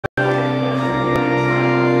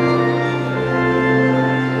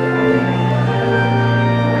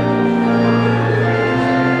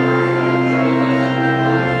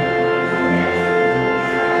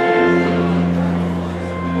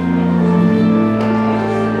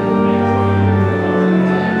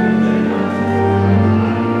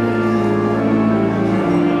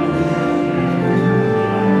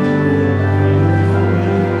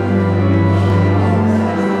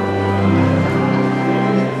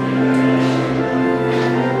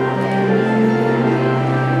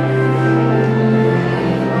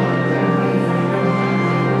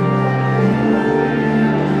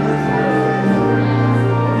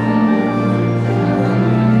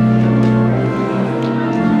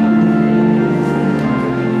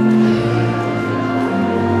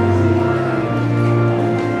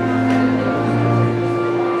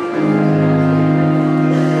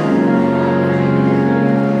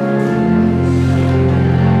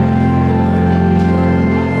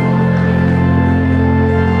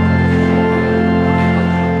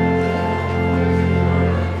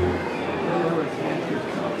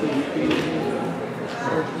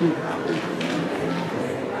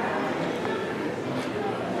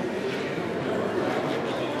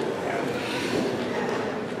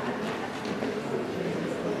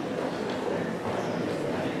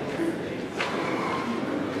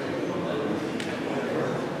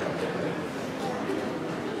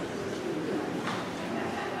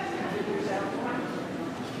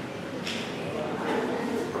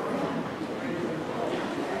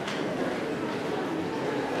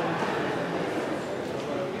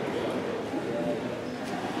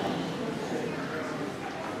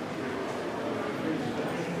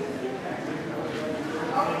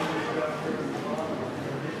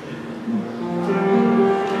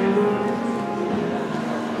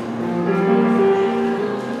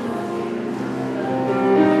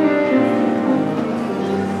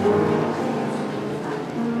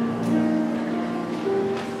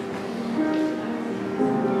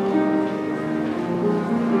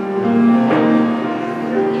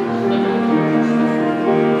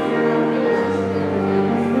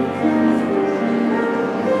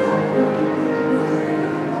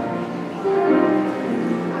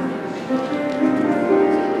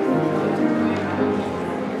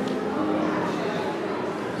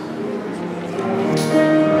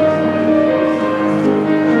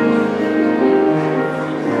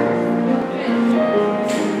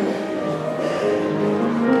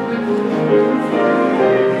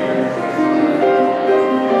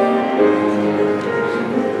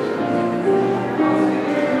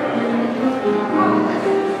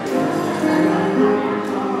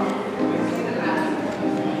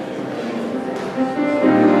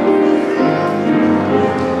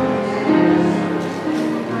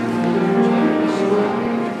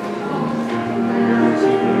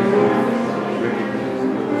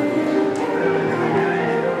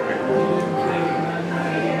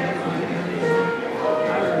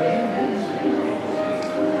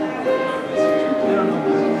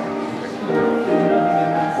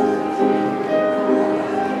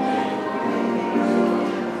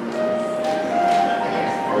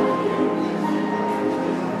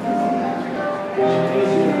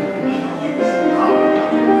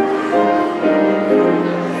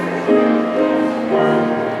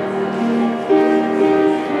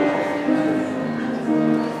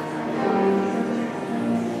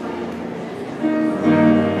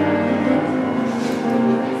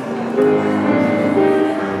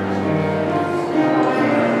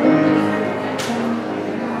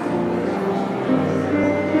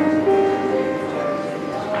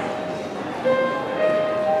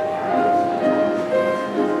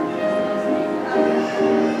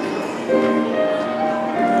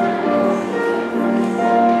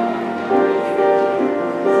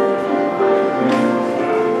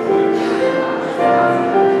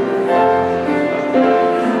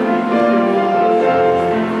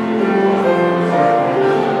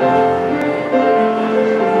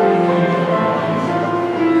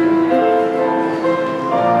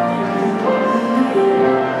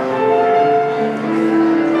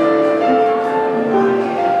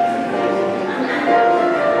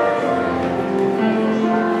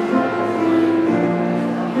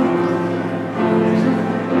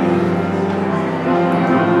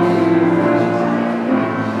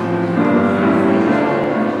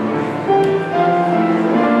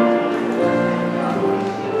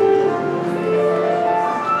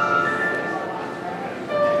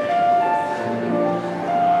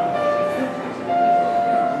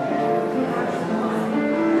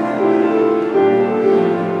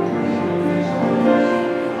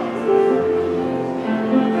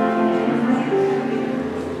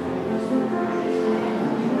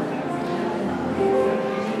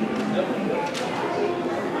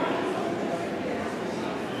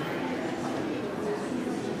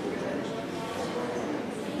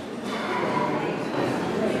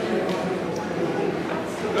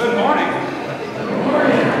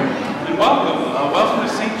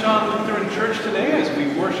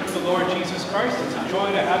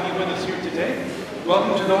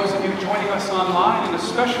and a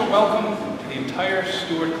special welcome to the entire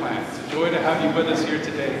Stewart clan. It's a joy to have you with us here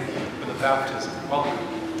today for the baptism. Welcome.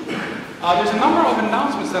 There's a number of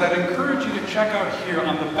announcements that I'd encourage you to check out here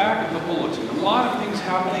on the back of the bulletin. A lot of things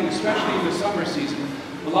happening, especially in the summer season.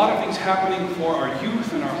 A lot of things happening for our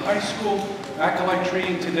youth and our high school acolyte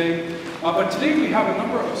training today. But today we have a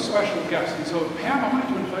number of special guests. And so, Pam, I wanted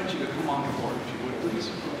to invite you to come on forward, if you would, please.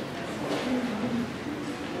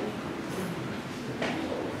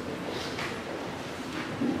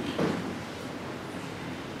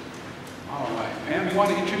 All right, Pam, you want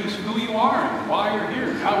to introduce who you are and why you're here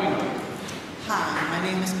and how we know you? Hi, my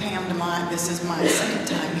name is Pam DeMott. This is my second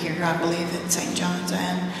time here, I believe, at St. John's,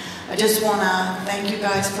 and I just want to thank you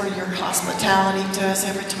guys for your hospitality to us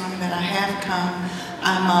every time that I have come.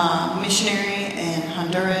 I'm a missionary in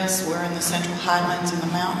Honduras. We're in the Central Highlands in the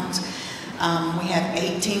mountains. We have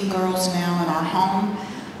 18 girls now in our home.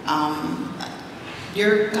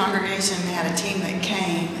 Your congregation had a team that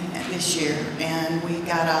came this year, and we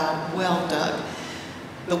got a well dug.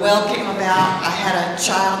 The well came about, I had a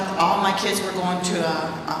child, all my kids were going to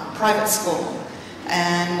a private school,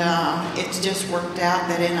 and it just worked out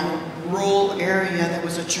that in a rural area there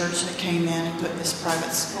was a church that came in and put this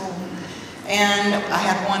private school. And I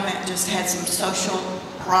had one that just had some social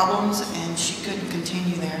problems and she couldn't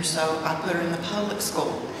continue there, so I put her in the public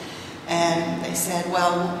school. And they said,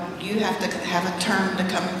 well, you have to have a turn to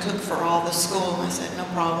come and cook for all the school. And I said, no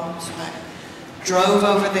problem. So I drove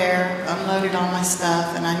over there, unloaded all my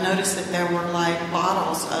stuff, and I noticed that there were like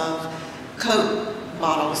bottles of Coke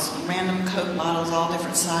bottles, random Coke bottles, all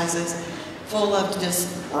different sizes, full of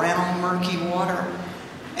just brown, murky water.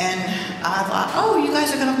 And I thought, oh, you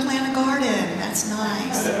guys are going to plant a garden. That's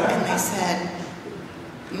nice. And they said,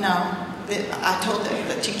 no.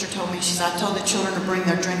 The teacher told me, she said, I told the children to bring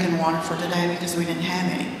their drinking water for today because we didn't have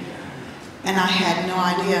any. And I had no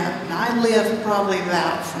idea. And I live probably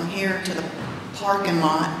about from here to the parking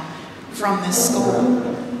lot from this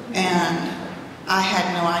school. And I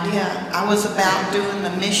had no idea. I was about doing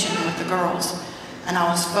the mission with the girls. And I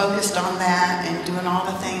was focused on that and doing all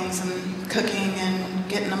the things and cooking and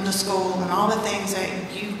getting them to school and all the things that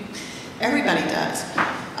everybody does.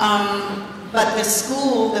 But the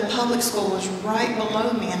school, the public school, was right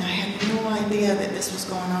below me, and I had no idea that this was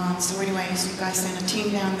going on. So anyways, you guys sent a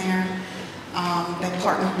team down there. They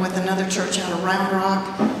partnered with another church out of Round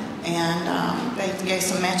Rock, and they gave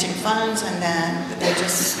some matching funds, and then they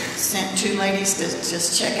just sent 2 ladies to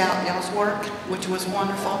just check out y'all's work, which was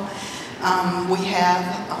wonderful. We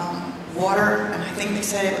have water, and I think they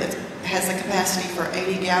said it has the capacity for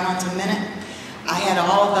 80 gallons a minute. I had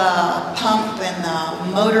all the pump and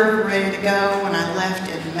the motor ready to go when I left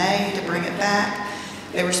in May to bring it back.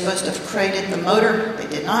 They were supposed to have crated the motor. They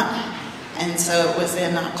did not. And so it was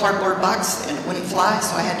in a cardboard box and it wouldn't fly,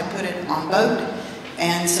 so I had to put it on boat.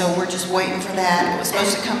 And so we're just waiting for that. It was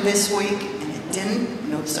supposed to come this week and it didn't.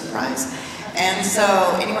 No surprise. And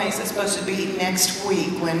so anyways, it's supposed to be next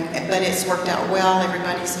week, but it's worked out well.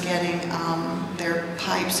 Everybody's getting their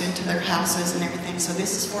pipes into their houses and everything. So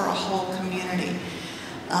this is for a whole community.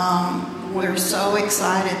 We're so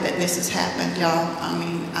excited that this has happened, y'all. I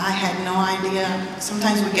mean, I had no idea.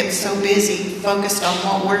 Sometimes we get so busy, focused on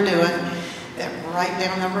what we're doing, that right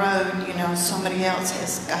down the road, you know, somebody else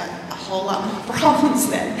has got a whole lot more problems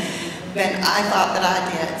than I thought that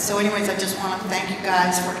I did. So anyways, I just want to thank you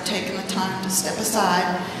guys for taking the time to step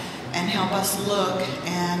aside and help us look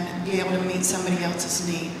and be able to meet somebody else's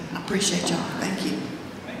need. I appreciate y'all. Thank you.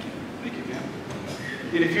 Thank you. Thank you, Pam.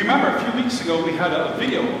 And if you remember, a few weeks ago, we had a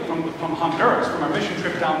video from Honduras, from our mission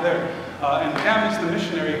trip down there. And Pam is the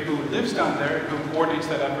missionary who lives down there, who coordinates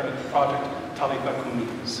that effort at the project Talipa Kumi.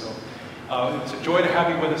 So it's a joy to have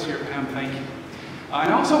you with us here, Pam. Thank you.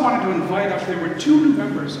 And I also wanted to invite up, there were 2 new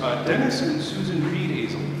members, Dennis and Susan Reed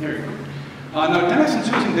Azel. There you go. Now, Dennis and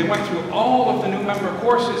Susan, they went through all of the new member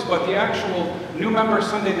courses, but the actual new member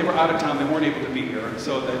Sunday, they were out of town. They weren't able to be here. And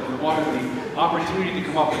so they wanted the opportunity to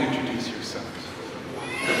come up and introduce yourselves.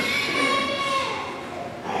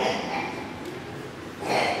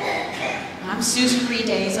 I'm Susan Reed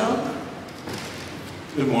Azel.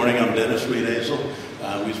 Good morning, I'm Dennis Reed Azel.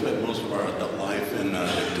 We spent most of our adult life in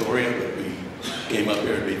Victoria, but we came up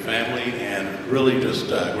here to be family and really just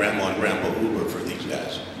grandma and grandpa Uber for these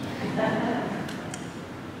guys.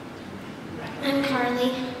 I'm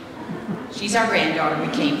Carly. She's our granddaughter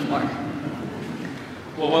we came for.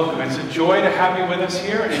 Well, welcome. It's a joy to have you with us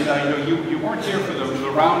here. And you weren't here for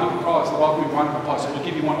the round of applause, the welcoming round of applause, so we'll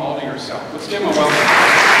give you one all to yourself. Let's give them a welcome.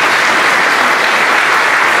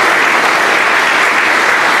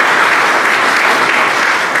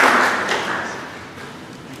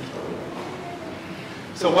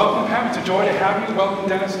 So welcome, Pam. It's a joy to have you. Welcome,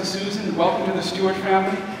 Dennis and Susan. Welcome to the Stewart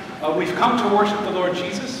family. We've come to worship the Lord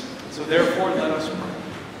Jesus, so therefore let us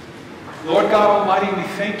pray. Lord God Almighty, we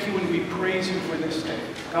thank you and we praise you for this day.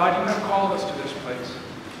 God, you have called us to this place,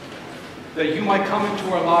 that you might come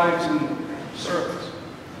into our lives and serve us.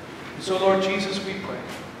 So, Lord Jesus, we pray.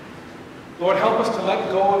 Lord, help us to let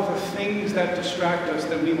go of the things that distract us,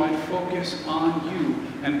 that we might focus on you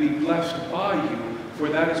and be blessed by you, for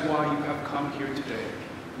that is why you have come here today.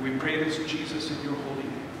 We pray this, Jesus, in your holy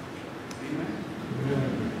name. Amen.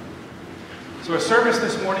 Amen. So our service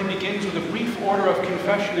this morning begins with a brief order of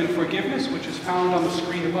confession and forgiveness, which is found on the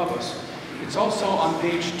screen above us. It's also on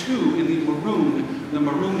page 2 in the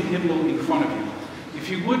maroon hymnal in front of you. If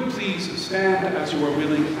you would please stand as you are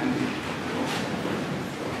willing and able.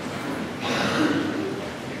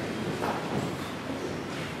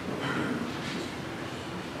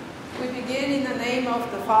 We begin in the name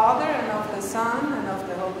of the Father, and of the Son, and of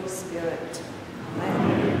the Holy Spirit.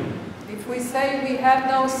 Amen. If we say we have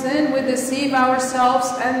no sin, we deceive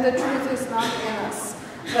ourselves, and the truth is not in us.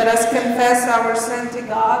 Let us confess our sin to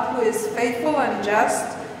God, who is faithful and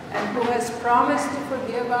just, and who has promised to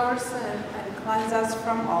forgive our sin and cleanse us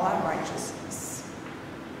from all unrighteousness.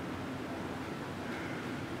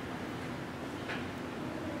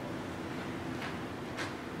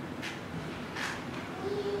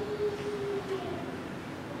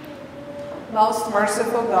 Most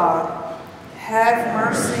merciful God, have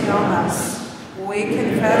mercy on us. We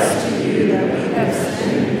confess to you that we have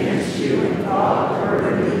sinned against you in thought,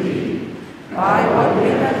 word, and deed, by what we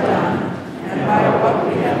have done and by what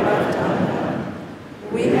we have left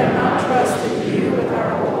undone. We have not trusted you with our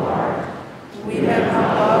whole heart. We have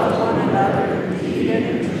not loved one another in deed and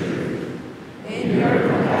in truth. In your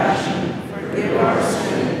compassion, forgive our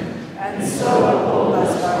sin, and so uphold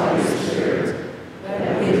us by your Spirit,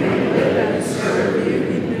 that we may live and serve you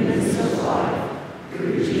in newness of life,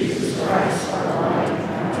 through Jesus Christ our light and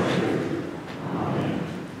our truth. Amen.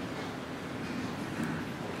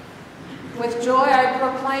 With joy I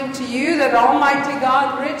proclaim to you that Almighty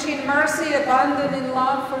God, rich in mercy, abundant in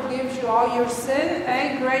love, forgives you all your sin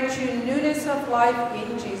and grants you newness of life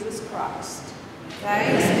in Jesus Christ.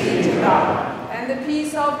 Thanks be to God. And the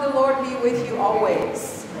peace of the Lord be with you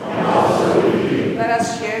always. And also with you. Let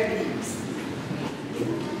us share peace.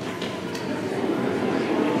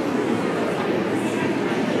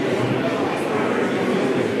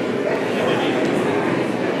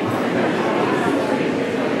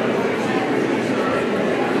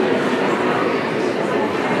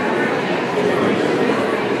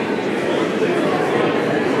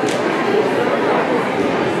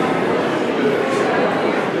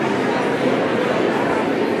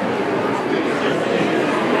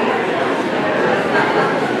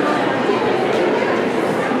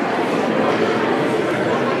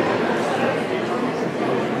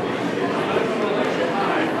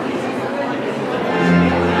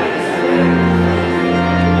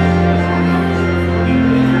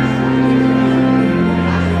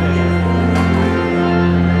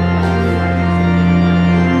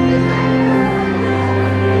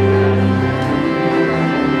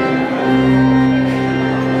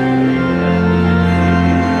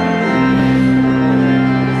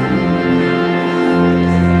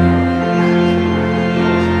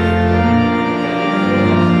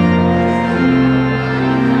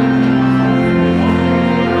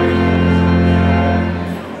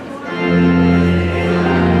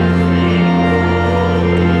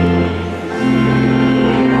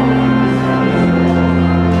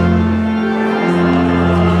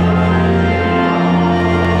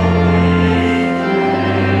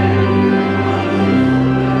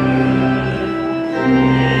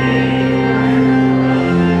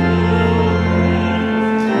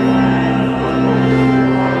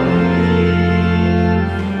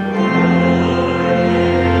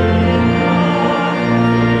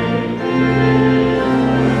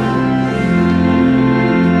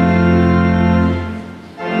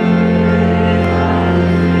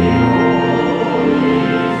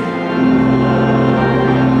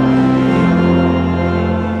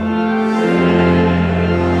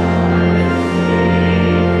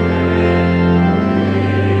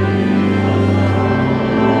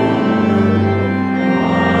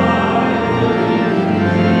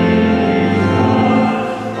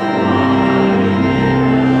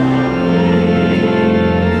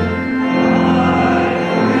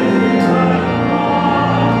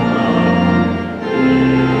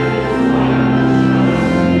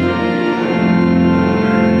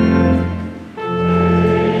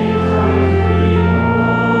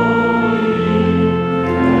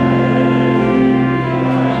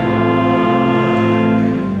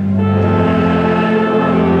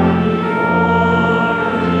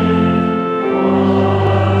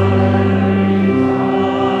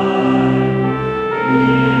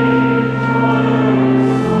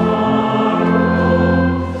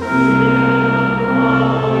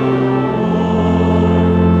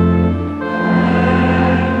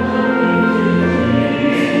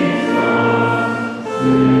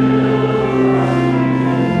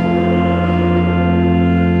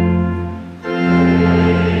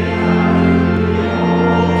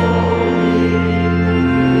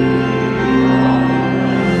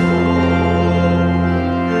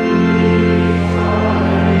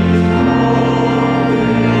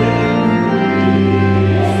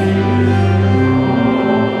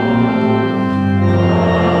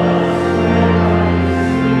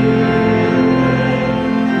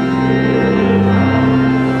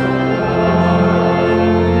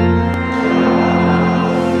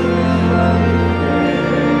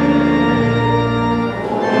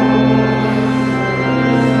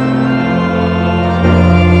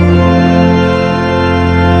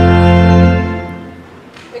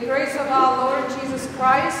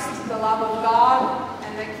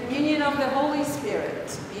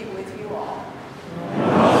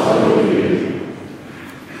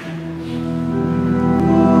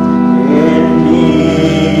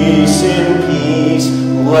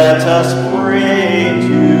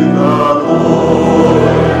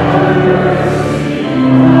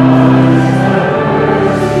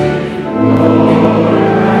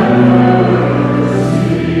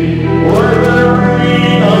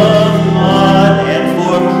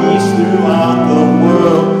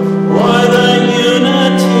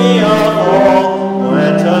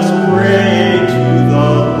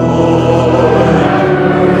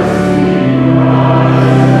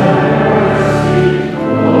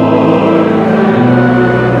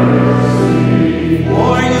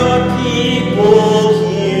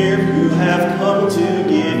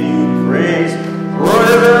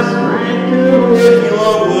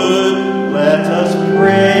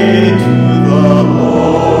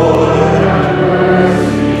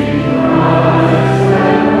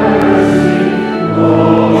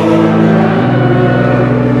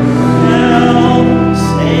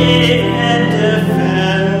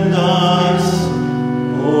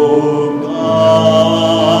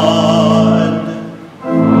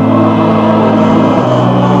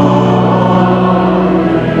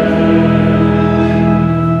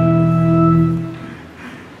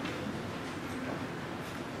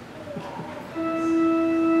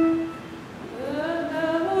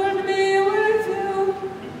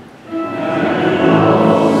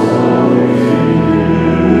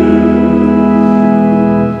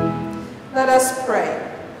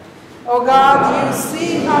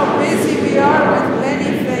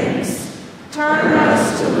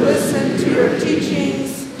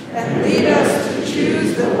 and lead us to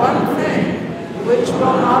choose the one thing which will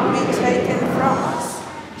not be taken from us.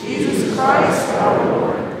 Jesus Christ our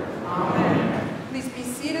Lord. Amen. Please be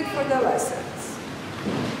seated for the lessons.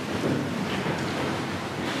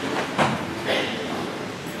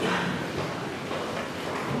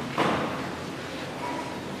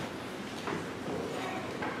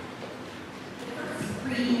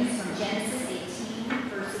 Reading is from Genesis 18,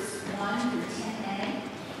 verses 1 through 10a,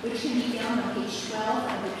 which can be found on page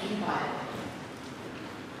 12 of the Pew Bible.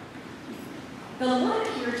 The Lord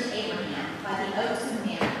appeared to Abraham by the oaks of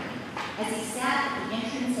Mamre as he sat at the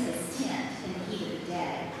entrance of his tent in the heat of the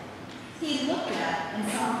day. He looked up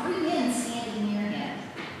and saw 3 men standing near him.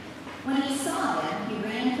 When he saw them, he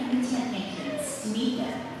ran from the tent entrance to meet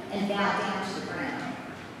them and bowed down to the ground.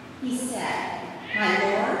 He said, "My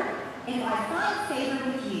Lord, if I find favor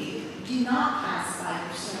with you, do not pass by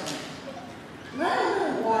your servant. Let a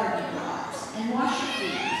little water be brought, and wash your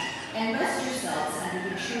feet, and rest yourselves under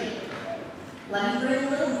the tree. Let me bring a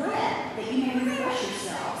little bread, that you may refresh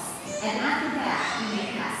yourselves, and after that you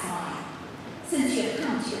may pass on, since you have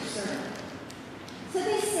come to your servant." So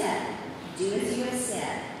they said, "Do as you have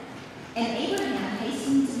said." And Abraham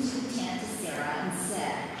hastened into the tent to Sarah and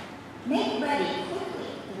said, "Make ready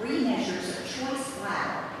quickly 3 measures of choice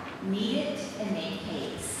flour, knead it, and make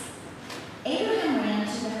cakes." Abraham ran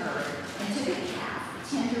to the herd and took a calf,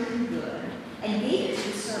 tender and good, and gave it to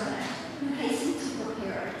the servant, who hastened to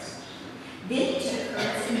prepare it. Then he took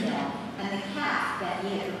curds and milk and the calf that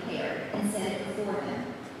he had prepared and set it before them.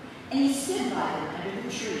 And he stood by them under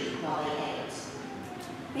the tree while they ate.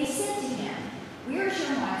 They said to him, "Where is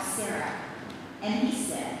your wife Sarah?" And he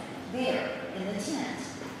said, "There, in the tent."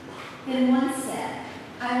 Then one said,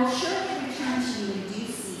 "I will surely return to you in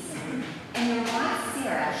due season, and your wife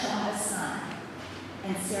Sarah shall have a son."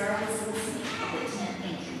 And Sarah was listening at the tent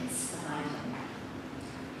entrance behind him.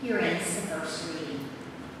 Here ends the first reading.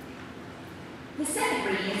 The second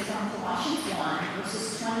reading is from Colossians 1,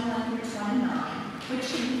 verses 21 through 29, which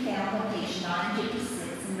can be found on page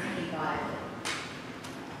 956 in the Pew Bible.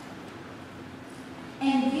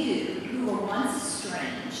 "And you, who were once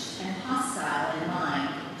estranged and hostile in mind,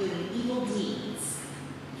 doing evil deeds,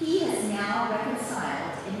 he has now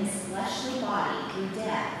reconciled in his fleshly body through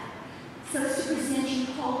death, so as to present you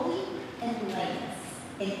holy and blameless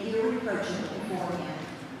and irreproachable before him,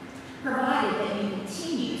 provided that you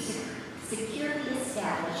continue securely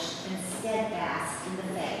established and steadfast in the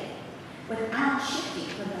faith, without shifting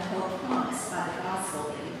from the hope promised by the gospel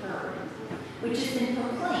that you heard, which has been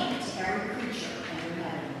proclaimed to every creature under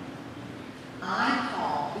heaven. I,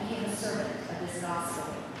 Paul, became a servant of this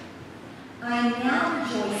gospel. I am now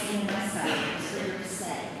rejoicing in my sufferings for your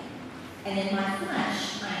sake, and in my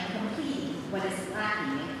flesh I am completing what is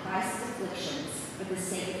lacking in Christ's afflictions for the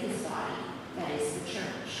sake of his body, that is the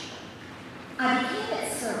church. I became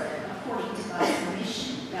its servant according to God's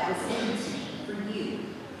permission that was given to me for you,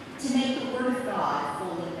 to make the word of God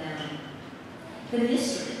fully known, the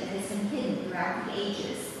mystery that has been hidden throughout the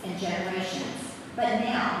ages and generations, but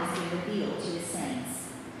now has been revealed to his saints.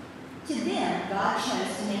 To them God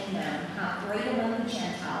chose to make known how great among the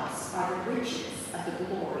Gentiles are the riches of the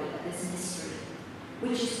glory of this mystery,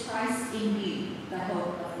 which is Christ in you, the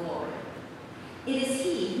hope of glory. It is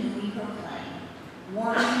he whom we proclaim,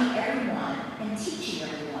 warning everyone and teaching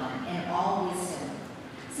everyone in all wisdom,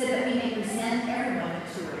 so that we may present everyone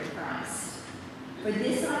mature in Christ. For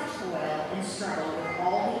this I toil and struggle with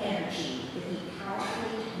all the energy that he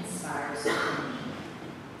powerfully inspires within me.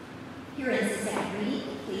 Here is the second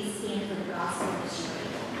reading. Please stand for the gospel of the Spirit.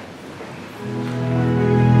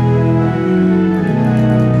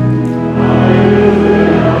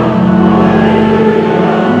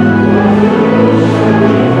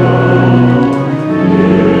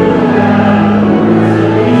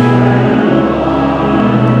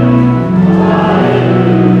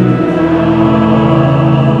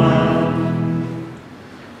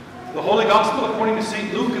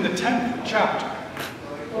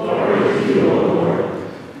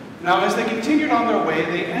 Now, as they continued on their way,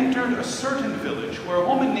 they entered a certain village where a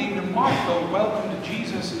woman named Martha welcomed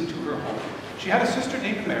Jesus into her home. She had a sister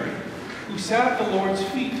named Mary, who sat at the Lord's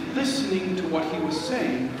feet, listening to what he was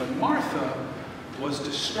saying. But Martha was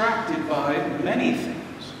distracted by many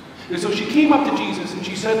things. And so she came up to Jesus and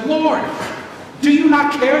she said, "Lord, do you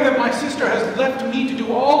not care that my sister has left me to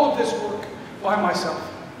do all of this work by myself?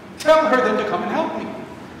 Tell her then to come and help me."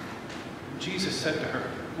 Jesus said to her,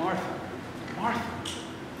 "Martha, Martha,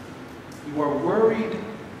 you are worried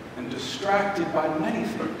and distracted by many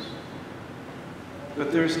things,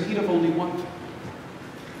 but there is need of only one thing.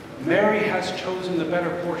 Mary has chosen the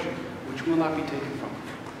better portion, which will not be taken from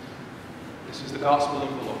her." This This is the gospel of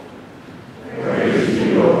the Lord. Praise to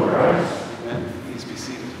you, O Christ. Amen. Please be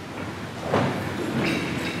seated.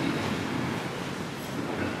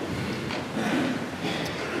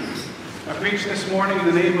 I preach this morning in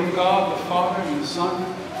the name of God, the Father, and the Son,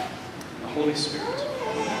 and the Holy Spirit.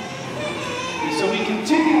 And so we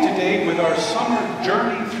continue today with our summer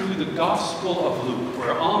journey through the Gospel of Luke.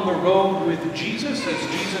 We're on the road with Jesus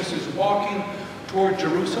as Jesus is walking toward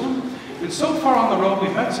Jerusalem. And so far on the road,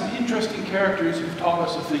 we've met some interesting characters who've taught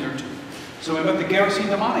us a thing or two. So we met the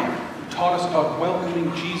Gerasene demoniac, who taught us about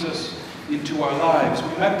welcoming Jesus into our lives. We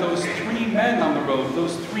met those three men on the road,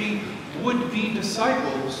 those three would-be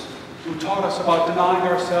disciples who taught us about denying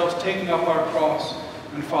ourselves, taking up our cross,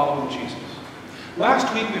 and following Jesus.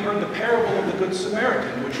 Last week we heard the parable of the Good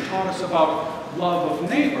Samaritan, which taught us about love of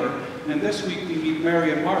neighbor. And this week we meet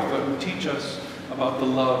Mary and Martha, who teach us about the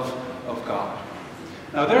love of God.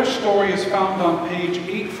 Now their story is found on page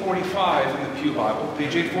 845 in the Pew Bible.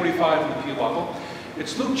 Page 845 in the Pew Bible.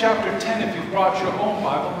 It's Luke chapter 10. If you've brought your own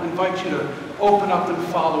Bible, I invite you to open up and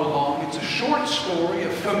follow along. It's a short story, a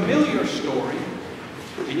familiar story,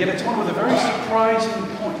 and yet it's one with a very surprising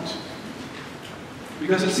point.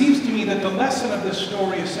 Because it seems to me that the lesson of this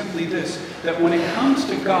story is simply this, that when it comes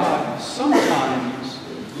to God, sometimes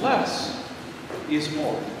less is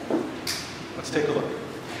more. Let's take a look.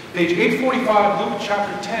 Page 845, Luke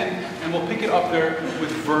chapter 10, and we'll pick it up there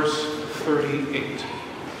with verse 38.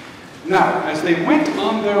 Now, as they went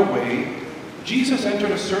on their way, Jesus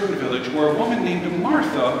entered a certain village where a woman named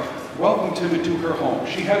Martha welcomed him into her home.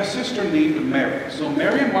 She had a sister named Mary. So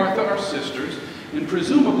Mary and Martha are sisters, and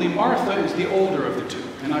presumably Martha is the older of the two.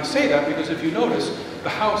 And I say that because if you notice, the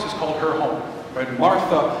house is called her home. Right?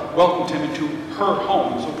 Martha welcomed him into her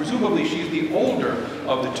home. So presumably she's the older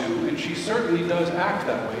of the two, and she certainly does act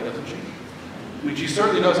that way, doesn't she? I mean, she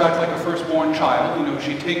certainly does act like a firstborn child. You know,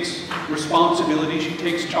 she takes responsibility, she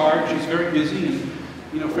takes charge, she's very busy, and,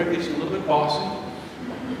 you know, frankly, she's a little bit bossy.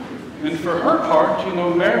 And for her part, you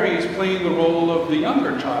know, Mary is playing the role of the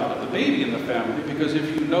younger child, of the baby in the family, because if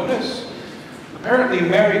you notice, apparently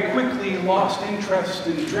Mary quickly lost interest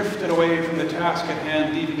and drifted away from the task at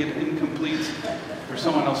hand, leaving it incomplete for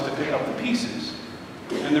someone else to pick up the pieces.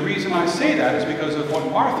 And the reason I say that is because of what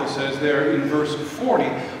Martha says there in verse 40.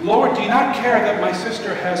 Lord, do you not care that my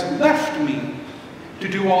sister has left me to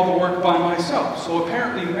do all the work by myself? So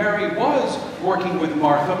apparently Mary was working with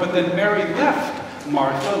Martha, but then Mary left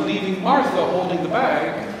Martha, leaving Martha holding the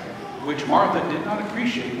bag, which Martha did not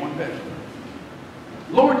appreciate one bit.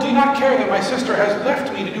 Lord, do you not care that my sister has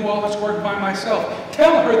left me to do all this work by myself?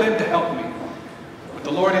 Tell her then to help me. But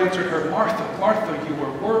the Lord answered her, Martha, Martha, you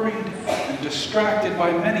are worried and distracted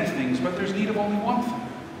by many things, but there's need of only one thing.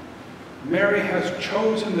 Mary has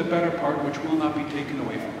chosen the better part, which will not be taken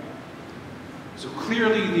away from her. So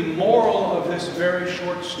clearly the moral of this very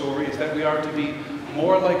short story is that we are to be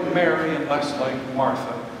more like Mary and less like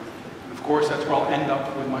Martha. Of course, that's where I'll end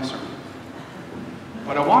up with my sermon.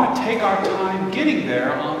 But I want to take our time getting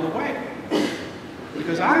there on the way.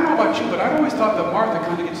 Because I don't know about you, but I've always thought that Martha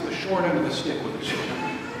kind of gets the short end of the stick with this story.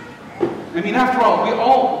 I mean, after all, we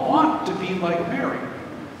all want to be like Mary.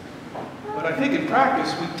 But I think in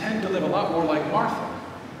practice, we tend to live a lot more like Martha.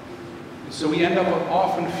 And so we end up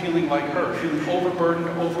often feeling like her, feeling overburdened,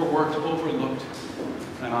 overworked, overlooked,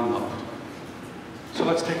 and unloved. So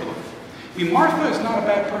let's take a look. I mean, Martha is not a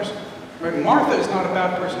bad person. Right? Martha is not a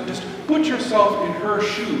bad person. Just put yourself in her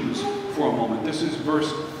shoes for a moment. This is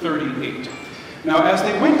verse 38. Now, as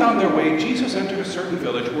they went on their way, Jesus entered a certain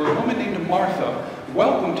village where a woman named Martha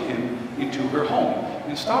welcomed him into her home.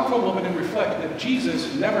 And stop for a moment and reflect that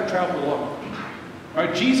Jesus never traveled alone.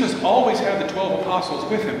 Right? Jesus always had the 12 apostles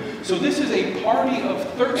with him. So this is a party of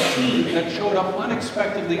 13 that showed up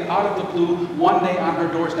unexpectedly out of the blue one day on her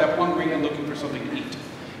doorstep, hungry and looking for something to eat.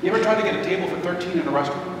 You ever tried to get a table for 13 in a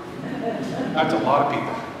restaurant? That's a lot of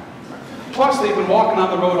people. Plus, they've been walking on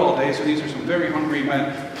the road all day, so these are some very hungry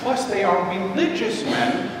men. Plus, they are religious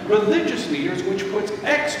men, religious leaders, which puts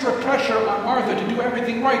extra pressure on Martha to do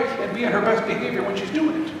everything right and be at her best behavior when she's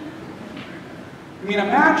doing it. I mean,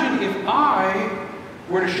 imagine if I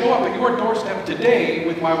were to show up at your doorstep today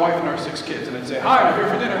with my wife and our 6 kids, and I'd say, hi, I'm here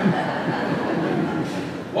for dinner.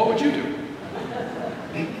 What would you do?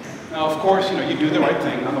 Now, of course, you know, you do the right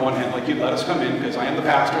thing on the one hand, like you let us come in because I am the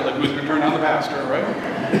pastor, like who's going to turn down the pastor, right?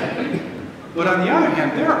 But on the other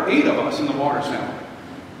hand, there are 8 of us in the Waters family.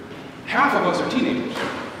 Half of us are teenagers.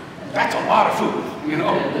 That's a lot of food, you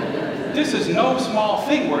know. This is no small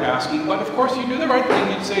thing we're asking, but of course you do the right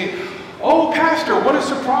thing. You'd say, oh, pastor, what a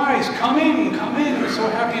surprise. Come in, we're so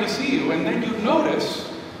happy to see you. And then you notice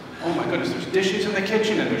Oh my goodness, there's dishes in the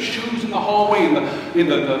kitchen, and there's shoes in the hallway, and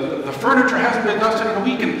the furniture hasn't been dusted in a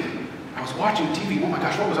week, and I was watching TV. Oh my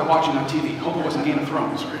gosh, what was I watching on TV? Hope it wasn't Game of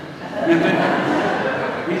Thrones, right? And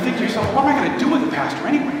then you think to yourself, what am I going to do with a pastor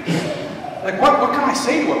anyway? Like, what can I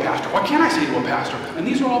say to a pastor? What can I say to a pastor? And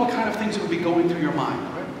these are all the kind of things that would be going through your mind,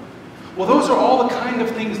 right? Well, those are all the kind of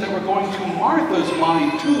things that were going through Martha's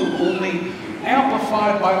mind too, only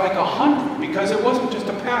amplified by like 100, because it wasn't just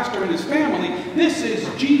a pastor and his family. This is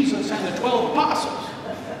Jesus and the 12 apostles.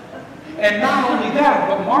 And not only that,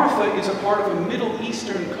 but Martha is a part of a Middle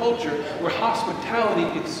Eastern culture where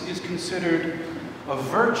hospitality is considered a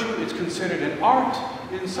virtue, it's considered an art,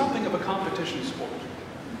 and something of a competition sport.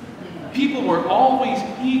 People were always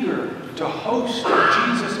eager to host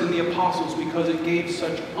Jesus and the apostles because it gave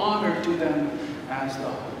such honor to them as the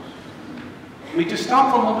host. I mean, just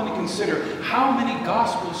stop for a moment and consider how many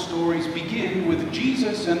gospel stories begin with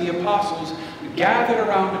Jesus and the apostles gathered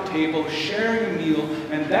around a table, sharing a meal,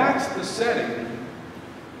 and that's the setting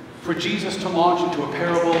for Jesus to launch into a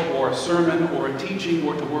parable or a sermon or a teaching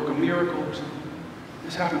or to work a miracle or something.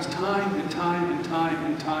 This happens time and time and time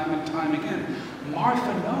and time and time again.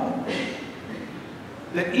 Martha knows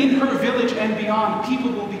that in her village and beyond,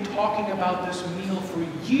 people will be talking about this meal for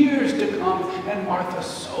years to come, and Martha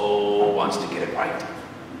so wants to get it right.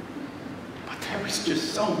 But there is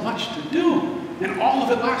just so much to do, and all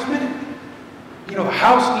of it last minute. You know, the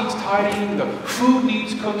house needs tidying, the food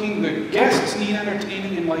needs cooking, the guests need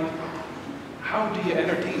entertaining, and like, how do you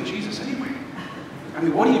entertain Jesus anyway? I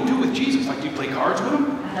mean, what do you do with Jesus? Like, do you play cards with him?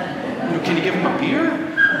 You know, can you give him a beer?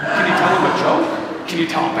 Can you tell him a joke? Can you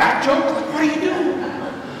tell him back jokes? Like, what do you do?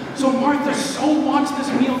 So Martha so wants this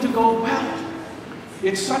meal to go well.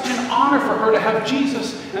 It's such an honor for her to have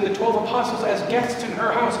Jesus and the 12 apostles as guests in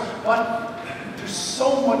her house, but there's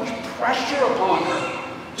so much pressure upon her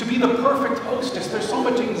to be the perfect hostess. There's so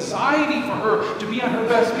much anxiety for her to be on her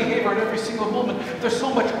best behavior at every single moment. There's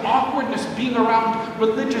so much awkwardness being around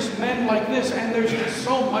religious men like this, and there's just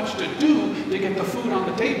so much to do to get the food on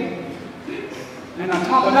the table. And on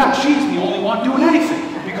top of that, she's the only one doing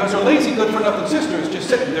anything, because her lazy good-for-nothing sister is just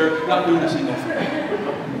sitting there not doing a single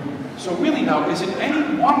thing. So really now, is it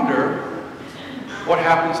any wonder what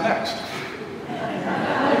happens next?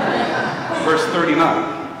 Verse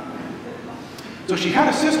 39. So she had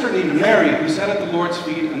a sister named Mary who sat at the Lord's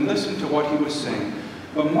feet and listened to what he was saying.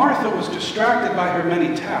 But Martha was distracted by her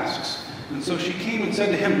many tasks. And so she came and said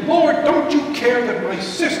to him, Lord, don't you care that my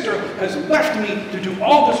sister has left me to do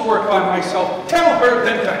all this work by myself? Tell her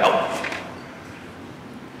then to help me.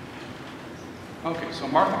 Okay, so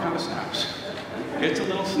Martha kind of snaps. Gets a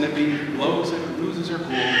little snippy, blows it, loses her cool.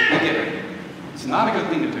 We get it. It's not a good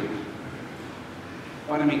thing to do.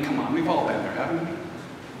 But I mean, come on, we've all been there, haven't we?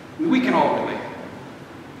 I mean, we can all relate.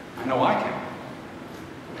 I know I can.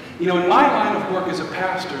 You know, in my line of work as a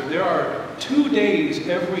pastor, there are 2 days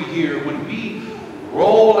every year when we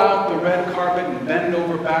roll out the red carpet and bend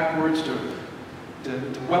over backwards to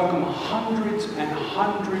welcome hundreds and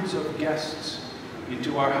hundreds of guests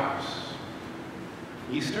into our house.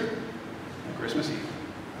 Easter and Christmas Eve.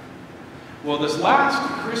 Well, this last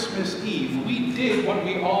Christmas Eve, we did what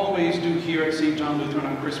we always do here at St. John Lutheran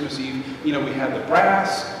on Christmas Eve. You know, we had the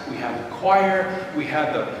brass, we had the choir, we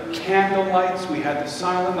had the candle lights, we had the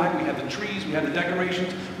silent night, we had the trees, we had the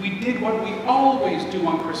decorations. We did what we always do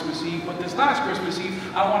on Christmas Eve, but this last Christmas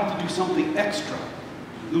Eve, I wanted to do something extra.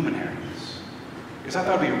 Luminaries. Because I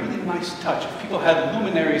thought it would be a really nice touch if people had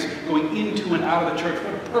luminaries going into and out of the church.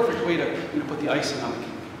 What a perfect way to put the icing on the cake.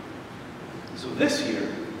 So this year,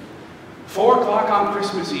 4 o'clock on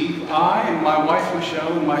Christmas Eve, I and my wife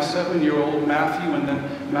Michelle and my 7-year-old Matthew and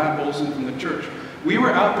then Matt Olson from the church, we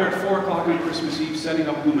were out there at 4 o'clock on Christmas Eve setting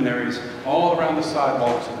up luminaries all around the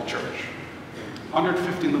sidewalks of the church.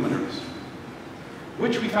 150 luminaries.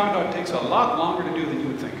 Which we found out takes a lot longer to do than you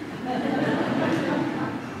would think.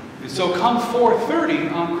 And so come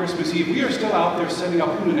 4:30 on Christmas Eve, we are still out there setting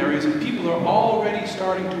up luminaries, and people are already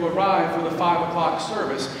starting to arrive for the 5 o'clock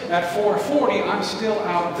service. At 4:40, I'm still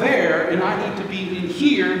out there, and I need to be in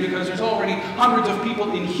here because there's already hundreds of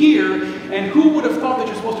people in here. And who would have thought that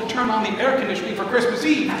you're supposed to turn on the air conditioning for Christmas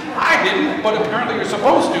Eve? I didn't, but apparently you're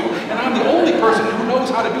supposed to, and I'm the only person who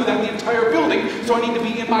knows how to do that in the entire building. So I need to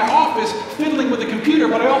be in my office fiddling with the computer,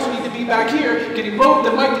 but I also need to be back here getting robed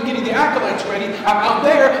the mic and getting the acolytes ready. I'm out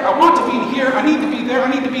there. I want to be in here, I need to be there,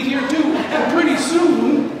 I need to be here too. And pretty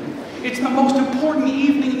soon, it's the most important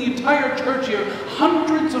evening in the entire church here.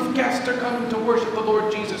 Hundreds of guests are coming to worship the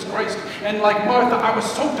Lord Jesus Christ. And like Martha, I was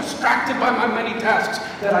so distracted by my many tasks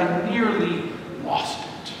that I nearly lost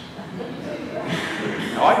it.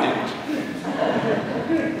 No, I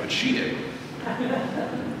didn't. But she did.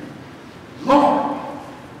 Lord,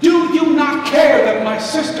 do you not care that my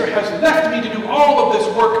sister has left me to do all of this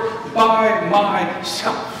work by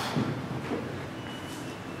myself?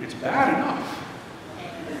 It's bad enough.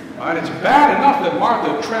 Right? It's bad enough that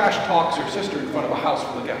Martha trash talks her sister in front of a house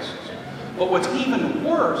full of guests. But what's even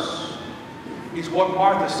worse is what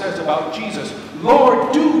Martha says about Jesus.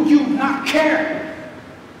 Lord, do you not care?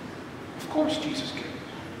 Of course Jesus cares.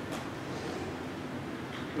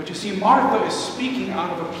 But you see, Martha is speaking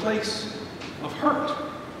out of a place of hurt.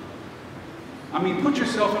 I mean, put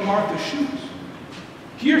yourself in Martha's shoes.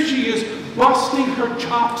 Here she is busting her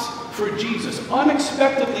chops for Jesus,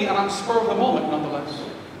 unexpectedly and on spur of the moment, nonetheless.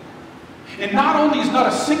 And not only is not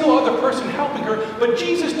a single other person helping her, but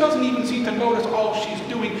Jesus doesn't even seem to notice all she's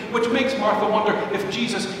doing, which makes Martha wonder if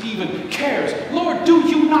Jesus even cares. Lord, do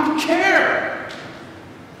you not care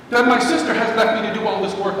that my sister has left me to do all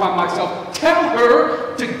this work by myself? Tell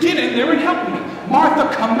her to get in there and help me.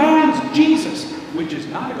 Martha commands Jesus, which is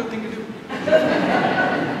not a good thing to do.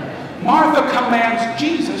 Martha commands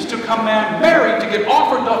Jesus to command Mary to get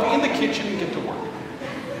off her duff in the kitchen and get to work.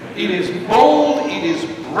 It is bold, it is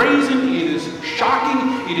brazen, it is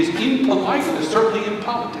shocking, it is impolite, it is certainly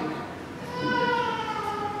impolitic.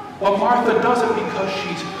 But Martha does it because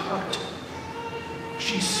she's hurt.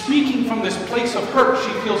 She's speaking from this place of hurt.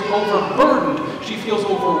 She feels overburdened. She feels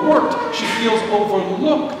overworked. She feels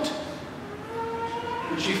overlooked.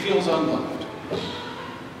 And she feels unloved.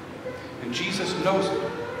 And Jesus knows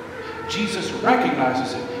it. Jesus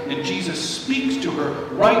recognizes it. And Jesus speaks to her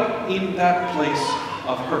right in that place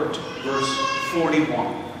of hurt. Verse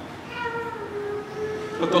 41.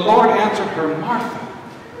 But the Lord answered her, Martha,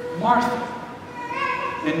 Martha.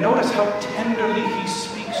 And notice how tenderly he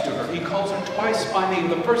speaks to her. He calls her twice by name.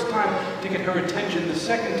 The first time to get her attention, the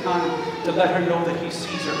second time to let her know that he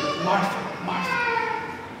sees her. Martha, Martha.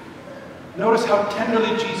 Notice how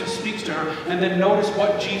tenderly Jesus speaks to her, and then notice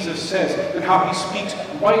what Jesus says and how he speaks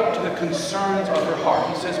right to the concerns of her heart.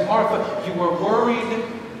 He says, Martha, you are worried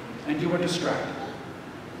and you are distracted.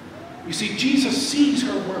 You see, Jesus sees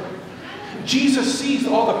her worry. Jesus sees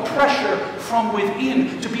all the pressure from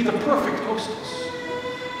within to be the perfect hostess.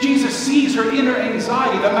 Jesus sees her inner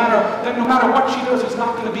anxiety, that no matter what she does, it's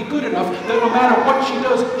not going to be good enough. That no matter what she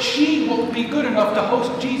does, she won't be good enough to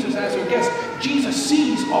host Jesus as her guest. Jesus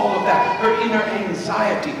sees all of that, her inner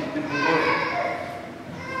anxiety and her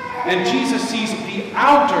worry. And Jesus sees the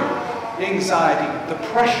outer anxiety, the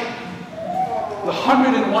pressure, the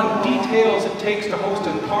 101 details it takes to host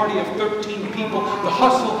a party of 13 people, the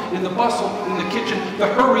hustle and the bustle in the kitchen, the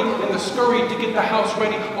hurry and the scurry to get the house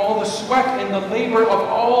ready, all the sweat and the labor of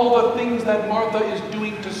all the things that Martha is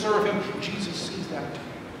doing to serve him. Jesus sees that too.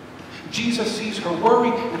 Jesus sees her worry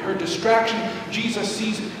and her distraction. Jesus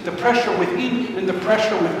sees the pressure within and the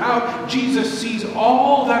pressure without. Jesus sees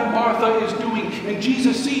all that Martha is doing, and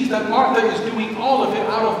Jesus sees that Martha is doing all of it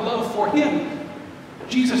out of love for him.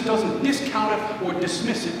 Jesus doesn't discount it or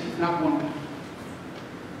dismiss it, not one bit.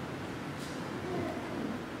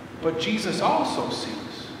 But Jesus also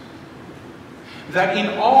sees that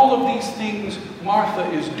in all of these things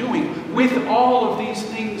Martha is doing, with all of these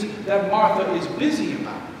things that Martha is busy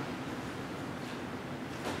about,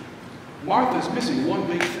 Martha's missing one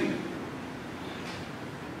big thing.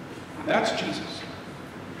 That's Jesus.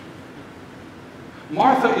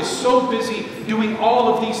 Martha is so busy doing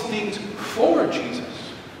all of these things for Jesus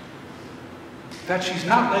that she's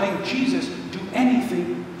not letting Jesus do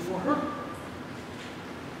anything for her.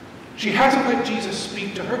 She hasn't let Jesus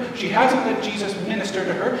speak to her. She hasn't let Jesus minister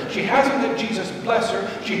to her. She hasn't let Jesus bless her.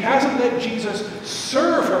 She hasn't let Jesus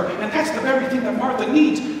serve her. And that's the very thing that Martha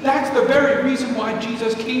needs. That's the very reason why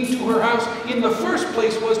Jesus came to her house in the first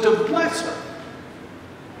place, was to bless her.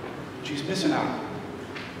 She's missing out.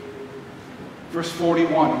 Verse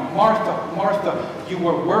 41, Martha, Martha, you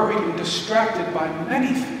are worried and distracted by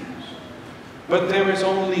many things. But there is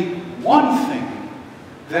only one thing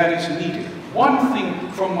that is needed. One thing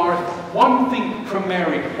for Martha, one thing for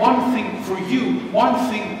Mary, one thing for you, one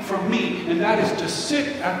thing for me, and that is to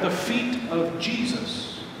sit at the feet of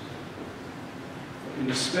Jesus and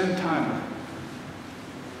to spend time with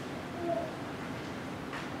him.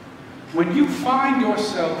 When you find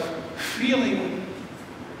yourself feeling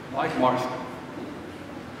like Martha,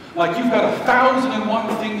 like you've got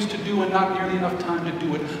 1,001 things to do and not nearly enough time to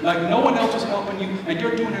do it. Like no one else is helping you and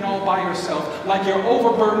you're doing it all by yourself. Like you're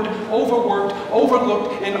overburdened, overworked,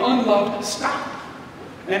 overlooked, and unloved. Stop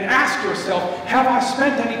and ask yourself, have I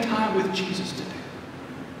spent any time with Jesus today?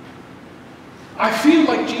 I feel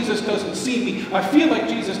like Jesus doesn't see me. I feel like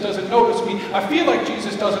Jesus doesn't notice me. I feel like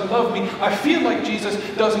Jesus doesn't love me. I feel like Jesus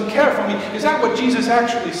doesn't care for me. Is that what Jesus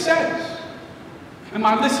actually says? Am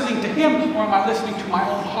I listening to him, or am I listening to my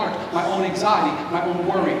own heart, my own anxiety, my own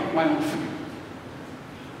worry, my own fear?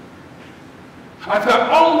 I've got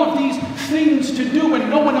all of these things to do and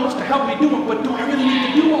no one else to help me do it, but do I really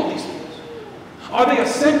need to do all these things? Are they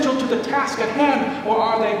essential to the task at hand, or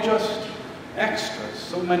are they just extras?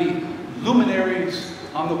 So many luminaries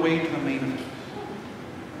on the way to the main event.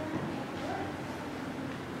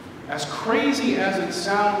 As crazy as it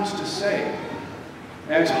sounds to say,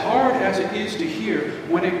 as hard as it is to hear,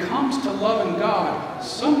 when it comes to loving God,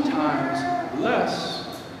 sometimes less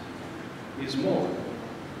is more.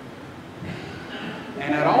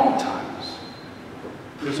 And at all times,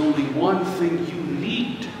 there's only one thing you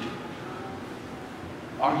need to do.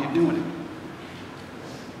 Are you doing it?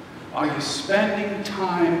 Are you spending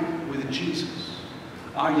time with Jesus?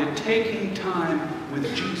 Are you taking time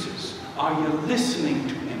with Jesus? Are you listening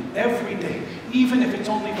to him every day? Even if it's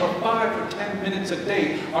only for 5 or 10 minutes a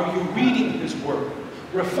day, are you reading his word,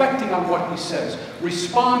 reflecting on what he says,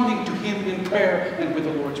 responding to him in prayer and with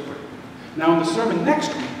the Lord's Prayer? Now in the sermon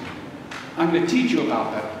next week, I'm going to teach you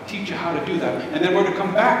about that, teach you how to do that. And then we're going to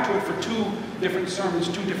come back to it for 2 different sermons,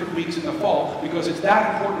 2 different weeks in the fall, because it's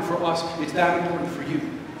that important for us, it's that important for you,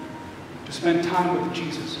 to spend time with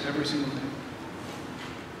Jesus every single day.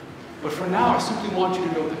 But for now, I simply want you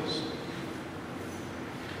to know this,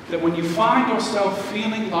 that when you find yourself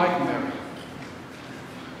feeling like Mary,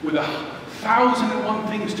 with 1,001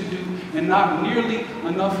 things to do and not nearly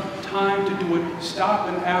enough time to do it, stop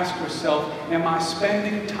and ask yourself, am I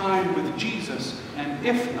spending time with Jesus? And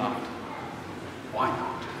if not, why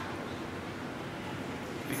not?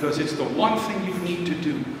 Because it's the one thing you need to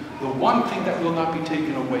do, the one thing that will not be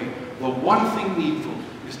taken away, the one thing needful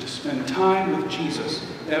is to spend time with Jesus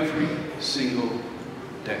every single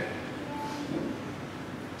day.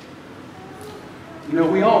 You know,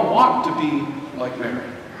 we all want to be like Mary.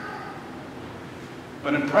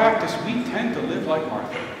 But in practice, we tend to live like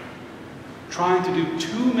Martha, trying to do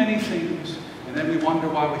too many things, and then we wonder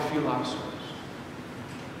why we feel out of sorts.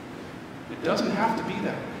 It doesn't have to be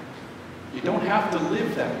that way. You don't have to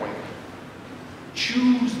live that way.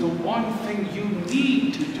 Choose the one thing you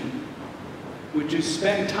need to do, which is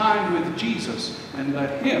spend time with Jesus and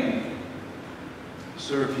let him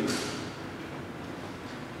serve you.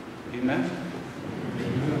 Amen?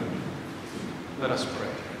 Let us pray.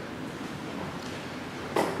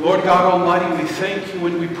 Lord God Almighty, we thank you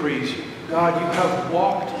and we praise you. God, you have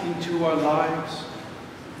walked into our lives.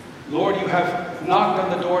 Lord, you have knocked on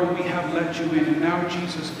the door and we have let you in. And now,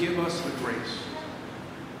 Jesus, give us the grace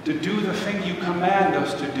to do the thing you command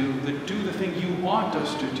us to do the thing you want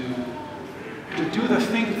us to do the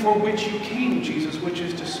thing for which you came, Jesus, which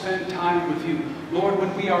is to spend time with you. Lord,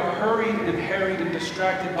 when we are hurried and harried and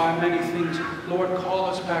distracted by many things, Lord, call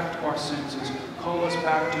us back to our senses. Call us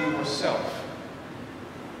back to yourself,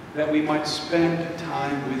 that we might spend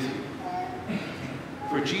time with you.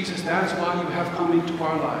 For Jesus, that's why you have come into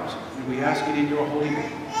our lives, and we ask it in your holy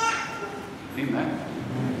name. Amen.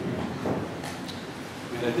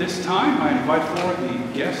 And at this time, I invite forward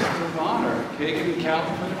the guests of honor, Kagan and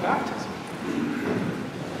Calvin, for the baptism.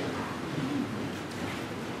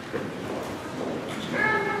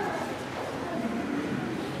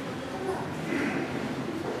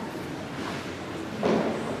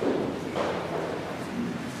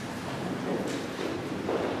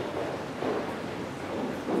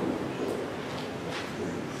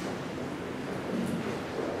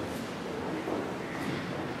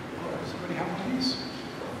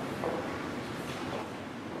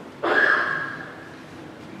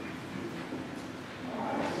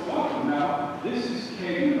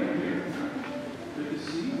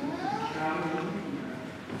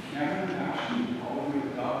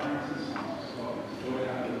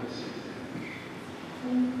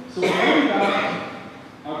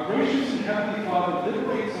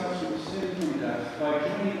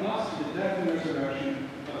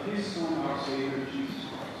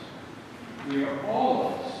 We are all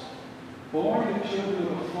of us born the children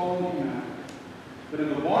of a fallen humanity, but in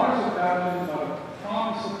the waters of baptism, by the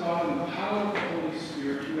promise of God and the power of the Holy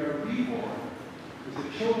Spirit, we are reborn as the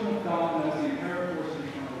children of God and as the inheritors of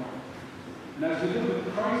eternal life. And as we live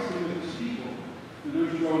with Christ and with his people, we learn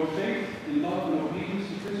to grow in faith, in love, and obedience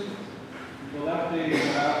to Christ until that day when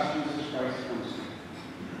our Master Jesus Christ comes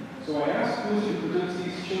to. So I ask those who present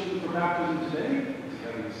these children for baptism today to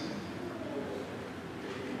gather and sing.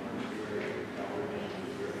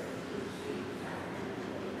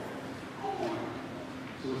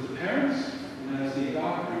 So as the parents and as the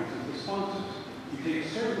adopters, as the sponsors, we take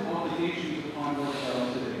certain obligations upon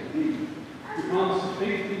ourselves today. We promise to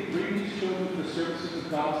faithfully bring these children to the services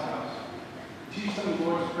of God's house, teach them the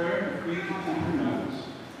Lord's Prayer, to create and commandments,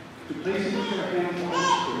 to place into their hands the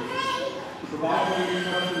Holy Spirit, to provide for the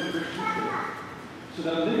instruction of the Christian faith, so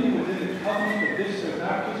that living within the covenant of this their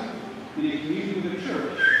baptism, in a communion with the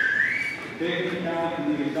church, they can count in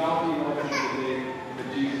the exalted election of the day that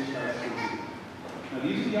Jesus Christ comes in. Now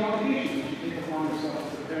these are the obligations that you take upon yourself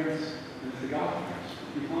as the parents and as the godparents.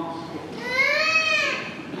 You promise to fulfill.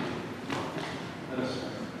 Let us pray.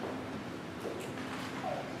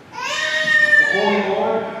 The Holy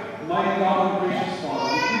Lord, mighty God and gracious Father,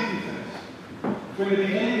 we give you thanks. For in the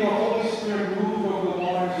beginning your Holy Spirit moved over the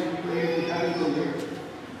waters and you created the heavens and the earth.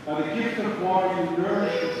 By the gift of water you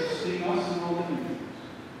nourish and sustain us and all living things.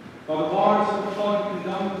 By the waters of the flood you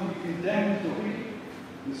condemned the wicked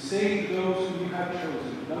and saved those whom you have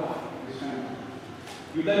chosen, Noah and his family.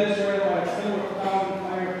 You led Israel by a pillar of cloud and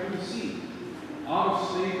fire through the sea, out of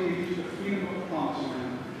slavery to the freedom of the promised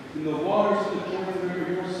land. In the waters of the Jordan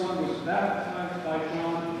River your Son was baptized by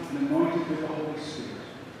John and anointed with the Holy Spirit.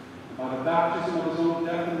 And by the baptism of his own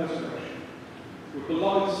death and resurrection, your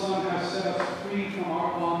beloved Son has set us free from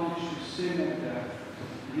our bondage to sin and death.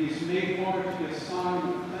 And he has made water to be a sign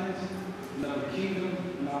of cleansing and of the kingdom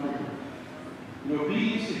and of your glory. In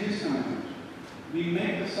obedience to his commandment, we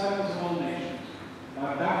make disciples of all nations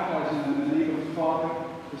by baptizing them in the name of the Father,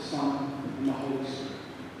 the Son, and the Holy Spirit.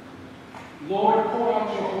 Lord, pour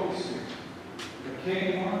out your Holy Spirit. The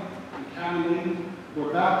Kmart and Cameline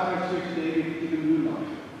were baptized here today and given new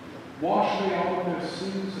life. Wash away all of their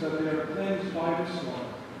sins so that they are cleansed by this water.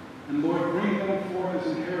 And Lord, bring them forth as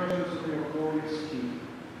inheritors of your glorious kingdom.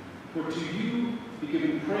 For to you be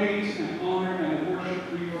given praise and honor and worship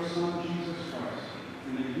through your Son, Jesus Christ,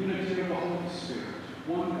 in the unity of the Holy Spirit,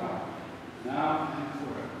 one God, now and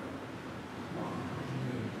forever.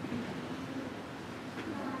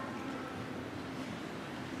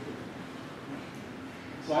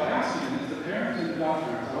 So I ask you, as the parents and the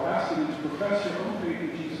godparents, I ask you to profess your own faith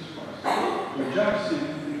in Jesus Christ, reject sin,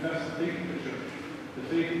 and confess the faith of the church, the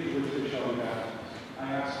faith into which they shall be baptized. I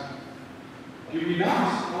ask you, do you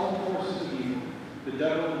renounce all forces of evil, the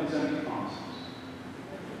devil and his empty promises?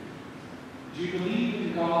 Do you believe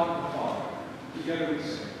in God the Father? Together we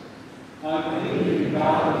say, I believe in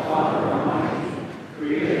God the Father Almighty,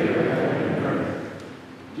 creator of heaven and earth.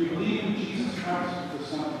 Do you believe in Jesus Christ, the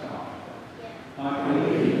Son of God? I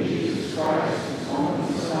believe in Jesus Christ, his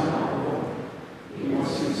only Son, our Lord. He was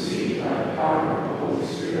conceived by the power of the Holy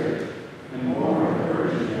Spirit and born of the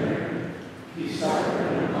Virgin Mary. He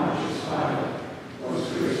suffered in Pontius Pilate, was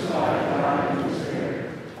crucified, died, and was buried.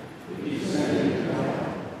 He descended into hell.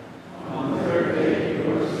 On the third day he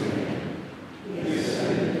rose again. He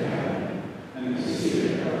ascended to heaven and is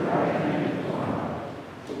seated at the right hand of God.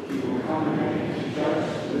 He will come again to judge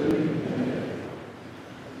the living and the dead.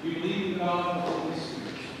 Do you believe in God the Holy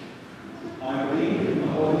Spirit? I believe in the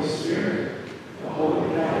Holy Spirit, the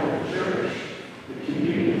Holy Catholic Church, the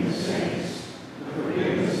communion of the saints, the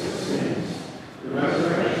forgiveness of sins, the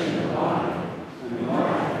resurrection of the body, and the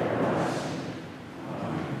life everlasting.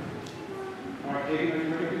 Amen. All right, Kate, are you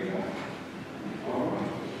ready to go? All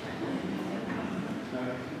right. Now,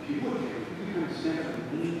 if you would, if you can stand up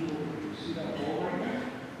and lean over, you see that hole right there?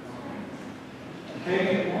 Okay,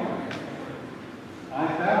 good morning. I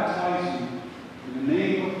baptize you in the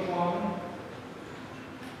name of the Father,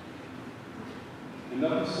 and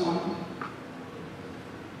of the Son,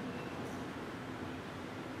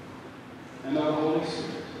 and of the Holy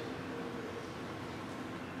Spirit.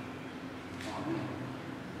 Amen.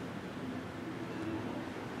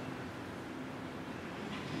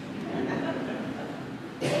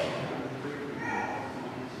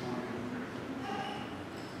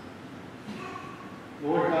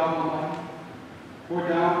 Lord God Almighty, pour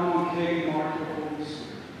down on Kay and Mark your Holy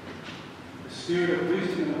Spirit, the spirit of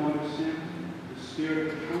wisdom and understanding, the spirit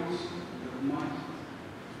of counsel and of might,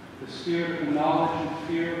 the spirit of the knowledge and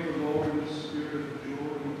fear of the Lord, and the spirit of the joy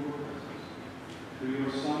in your presence. Through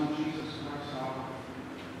your Son, Jesus Christ, our Lord.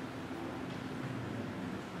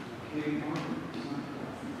 Kay and Mark, Son of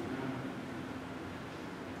God,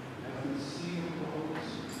 have been sealed with the Holy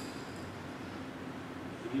Spirit.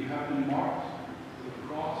 And you have been marked with the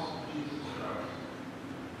cross of Jesus Christ.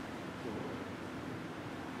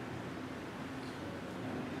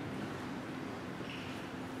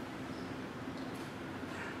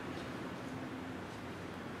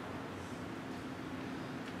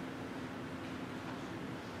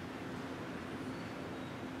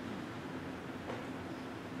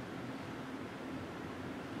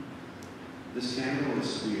 This candle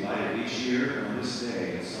is to be lighted each year on this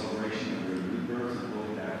day in celebration of your new birth and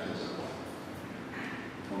holy baptism.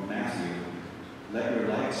 From Matthew, let your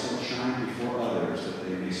light light so shine before others that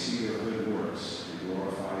they may see your good works and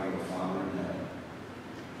glorify your Father in heaven.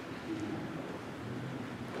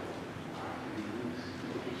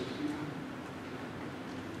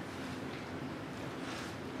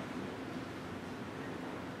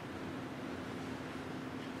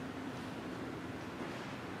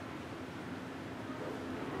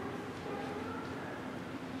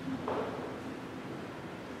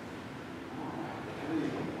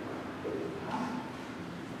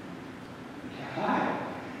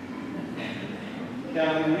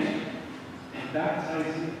 Calvin,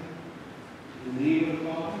 baptize you in the name of the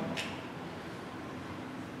Father,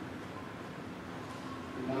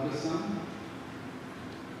 and of the Son,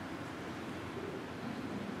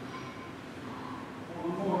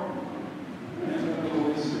 one more, and of the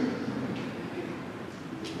Holy Spirit.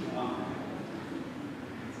 Amen.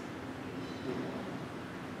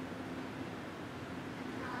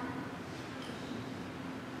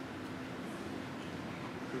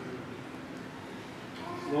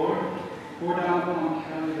 Lord, pour down upon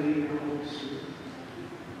Calvary your Holy Spirit,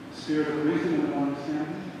 the spirit of wisdom and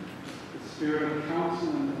understanding, the spirit of counsel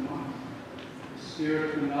and of might, the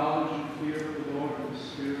spirit of knowledge and fear of the Lord, and the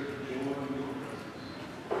spirit of joy in your presence.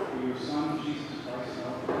 For your Son, Jesus Christ,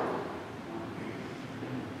 our Lord.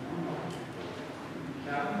 Amen.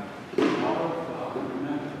 Calvin, Father of God,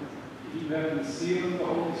 remember, you have been sealed with the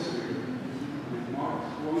Holy Spirit, and marked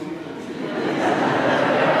for you.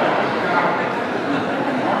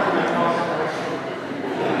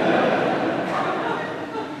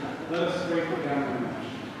 Let us pray for God.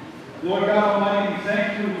 Lord God Almighty, we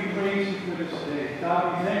thank you and we praise you for this day. God,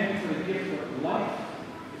 we thank you for the gift of life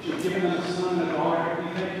that you've given us, a son and a daughter. We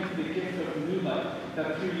thank you for the gift of new life, that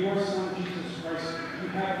through your Son, Jesus Christ, you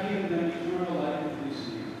have given them eternal life in this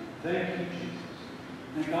year. Thank you, Jesus.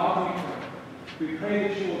 And God, we pray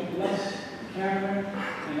that you will bless Cameron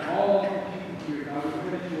and all of the people here. God, we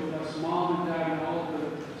pray that you will bless Mom and Dad and all of the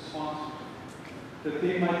sponsors, that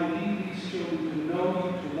they might lead these children to know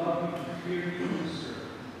you, to love you, to fear you, and to serve.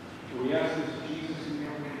 For we ask this in Jesus'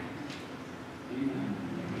 name. Amen.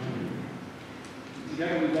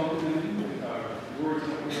 Together we welcome them in with our words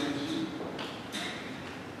that we have received.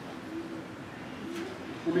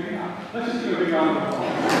 We're moving on. Let's just do a big round of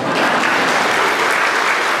applause.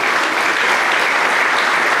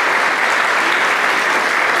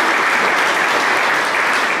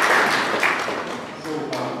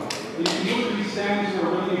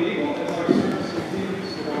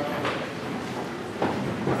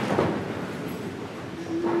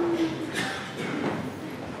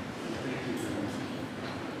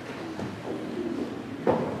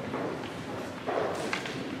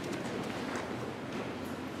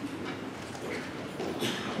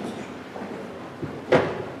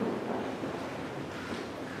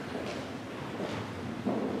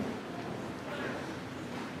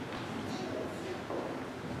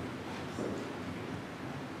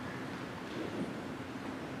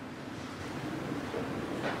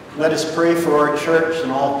 Let us pray for our church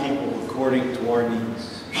and all people according to our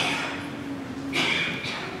needs.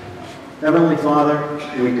 Heavenly Father,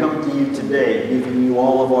 we come to you today giving you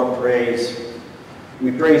all of our praise.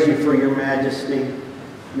 We praise you for your majesty,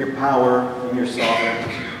 your power, and your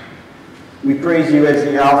sovereignty. We praise you as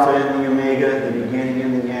the Alpha and the Omega, the beginning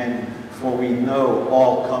and the end, for we know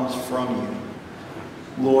all comes from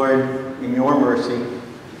you. Lord, in your mercy,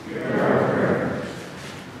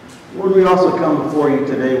 Lord, we also come before you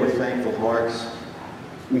today with thankful hearts.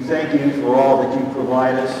 We thank you for all that you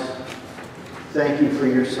provide us. Thank you for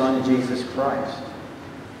your Son, Jesus Christ.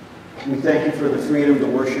 We thank you for the freedom to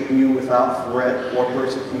worship you without threat or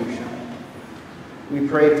persecution. We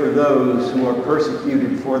pray for those who are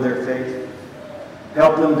persecuted for their faith.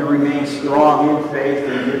 Help them to remain strong in faith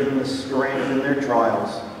and give them the strength in their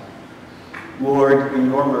trials. Lord, in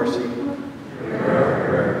your mercy.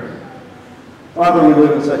 Father, we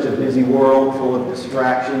live in such a busy world full of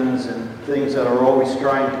distractions and things that are always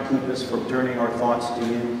trying to keep us from turning our thoughts to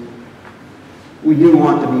you. We do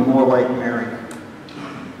want to be more like Mary.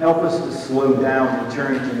 Help us to slow down and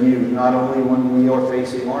turn to you, not only when we are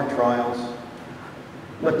facing our trials,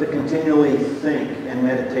 but to continually think and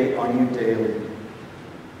meditate on you daily.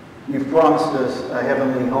 You've promised us a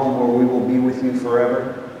heavenly home where we will be with you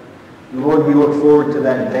forever. Lord, we look forward to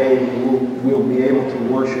that day when we'll be able to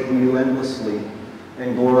worship you endlessly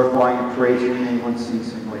and glorify and praise your name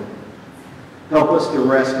unceasingly. Help us to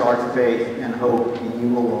rest our faith and hope in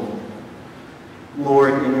you alone.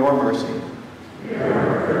 Lord, in your mercy.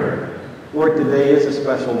 Lord, today is a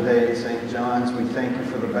special day at St. John's. We thank you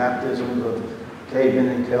for the baptism of Taven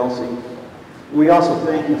and Kelsey. We also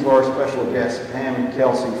thank you for our special guests, Pam and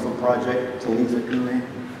Kelsey from Project Talitha Kume.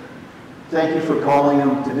 Thank you for calling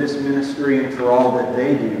them to this ministry and for all that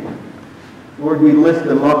they do. Lord, we lift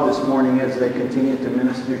them up this morning as they continue to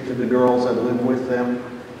minister to the girls that live with them.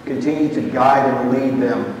 Continue to guide and lead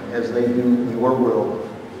them as they do your will.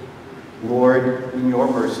 Lord, in your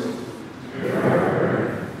mercy.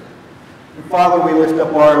 And Father, we lift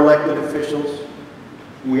up our elected officials.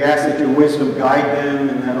 We ask that your wisdom guide them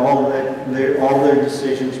and that all their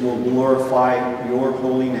decisions will glorify your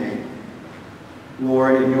holy name.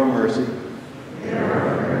 Lord, in your mercy.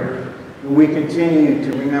 And we continue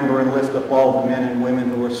to remember and lift up all the men and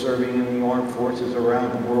women who are serving in the armed forces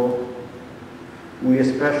around the world. We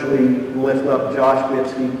especially lift up Josh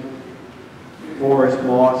Bitsky, Forrest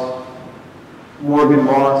Moss, Morgan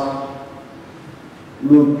Moss,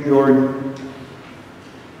 Luke Jordan,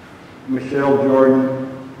 Michelle Jordan,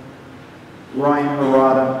 Ryan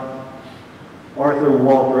Murata, Arthur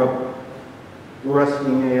Waltrip,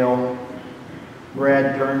 Rusty Nail,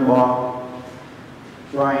 Brad Turnbaugh,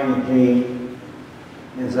 Brian G.,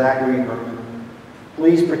 and Zachary Herman.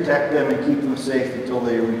 Please protect them and keep them safe until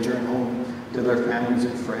they return home to their families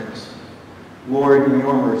and friends. Lord, in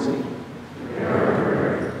your mercy.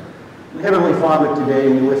 And Heavenly Father,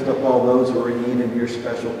 today we lift up all those who are in need of your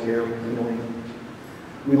special care and healing.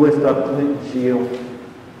 We lift up Clinton Shield,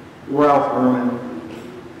 Ralph Herman,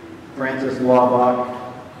 Francis Laubach,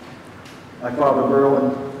 my Father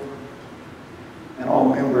Berlin, and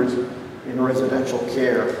all members in residential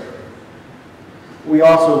care. We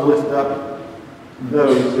also lift up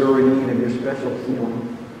those who are in need of your special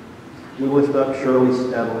healing. We lift up Shirley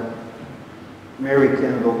Stedler, Mary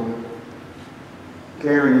Kendall,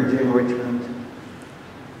 Karen and Jim Richmond,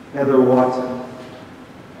 Heather Watson,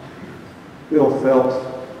 Bill Phelps,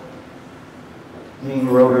 Dean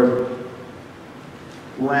Roeder,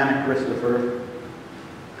 Lana Christopher,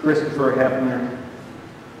 Christopher Hepner,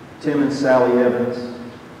 Tim and Sally Evans,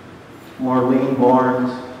 Marlene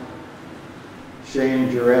Barnes, Shane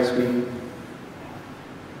Jareski,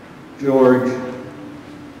 George,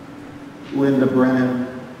 Linda Brennan,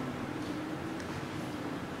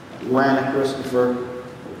 Lana Christopher,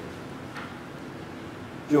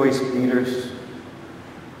 Joyce Peters,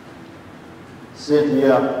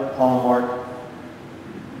 Cynthia Hallmark,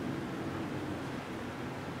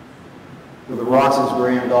 for the Ross's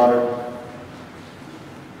granddaughter,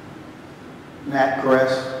 Matt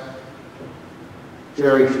Kress,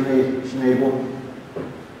 Jerry Schnabel,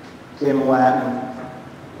 Kim Latin,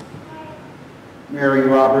 Mary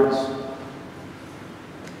Roberts,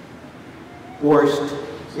 Horst,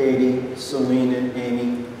 Katie, Celine, and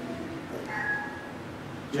Amy,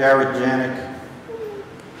 Jared Janik,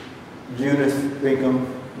 Judith Bingham,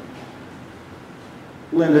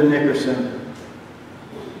 Linda Nickerson,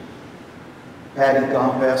 Patty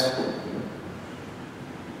Gompest,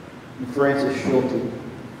 and Francis Schulte.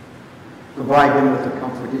 Provide them with the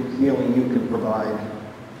comfort and healing you can provide.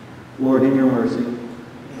 Lord, in your mercy.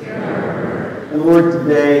 And Lord,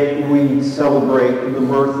 today we celebrate the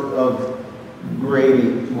birth of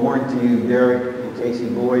Grady, born to you, Derek and Casey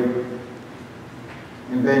Boyd,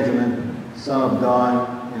 and Benjamin, son of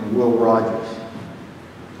Don and Will Rogers.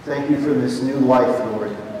 Thank you for this new life,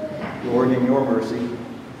 Lord. Lord, in your mercy.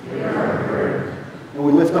 And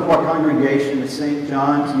we lift up our congregation to St.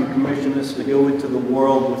 John's. You commission us to go into the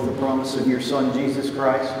world with the promise of your Son, Jesus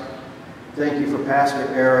Christ. Thank you for Pastor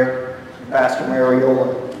Eric and Pastor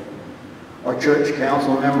Mariola, our church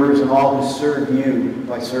council members, and all who serve you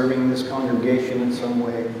by serving this congregation in some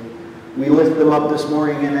way. We lift them up this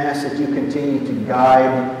morning and ask that you continue to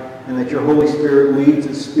guide and that your Holy Spirit leads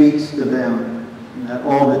and speaks to them, and that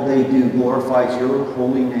all that they do glorifies your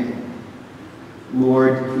holy name.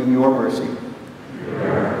 Lord, in your mercy.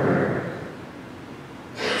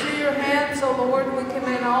 To your hands, O Lord, we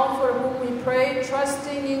commend all for whom we pray,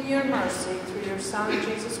 trusting in your mercy through your Son,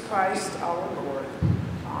 Jesus Christ, our Lord.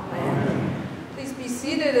 Amen. Please be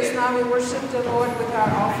seated as now we worship the Lord with our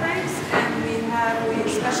offerings. And we have a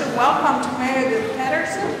special welcome to Meredith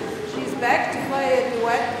Patterson. She's back to play a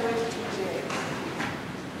duet with TJ.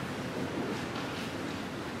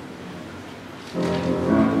 Thank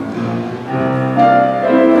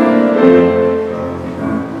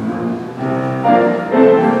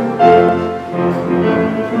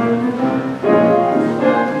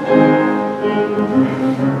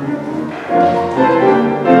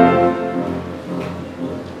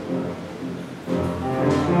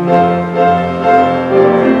you.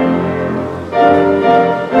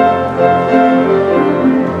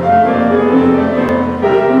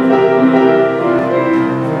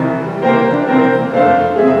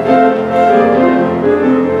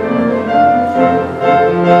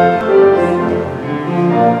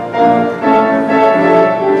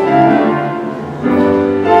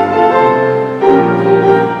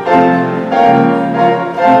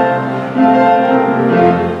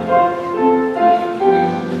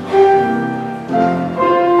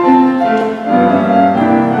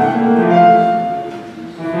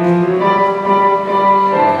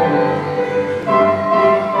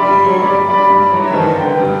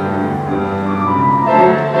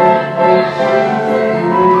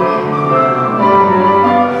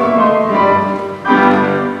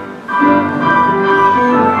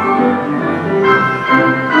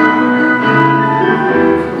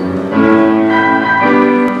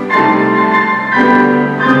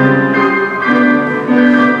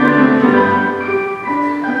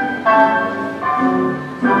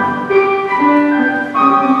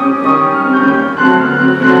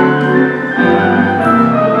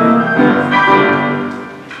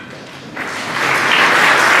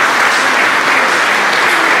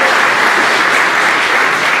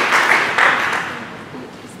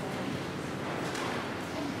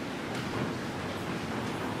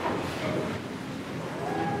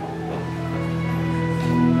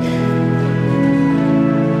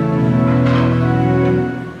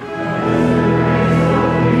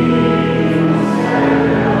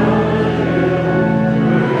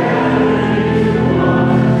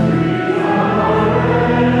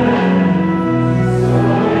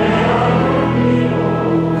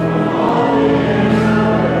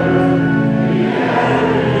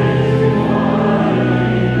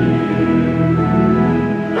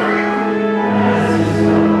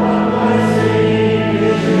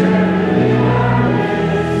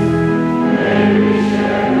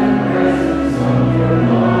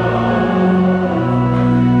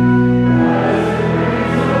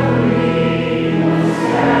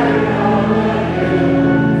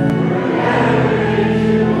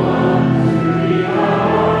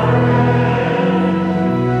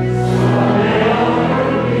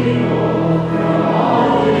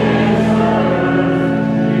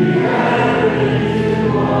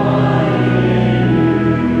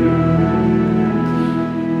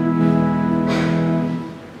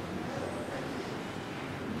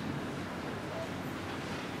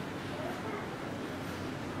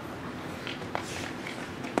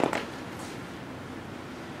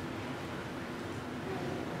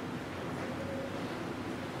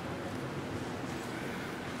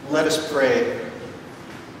 Let us pray.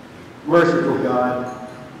 Merciful God,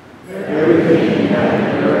 everything in heaven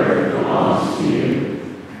and earth belongs to you.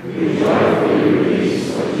 We joyfully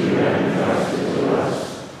release what you have entrusted to us.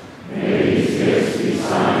 May these gifts be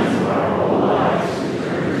signs of our whole lives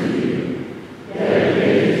returned to you,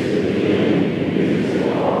 dedicated to the beginning and unity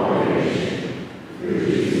of all creation. Through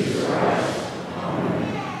Jesus Christ. Amen.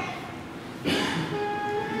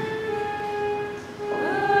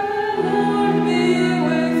 Lord be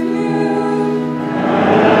with you.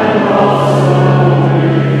 And also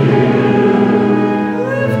with you.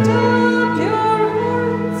 Lift up your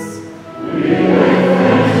hearts. We give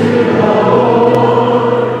thanks to the Lord.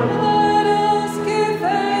 Let us give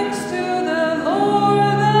thanks to the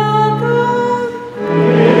Lord our God.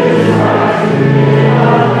 It is right to give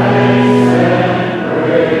our thanks and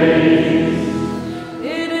praise.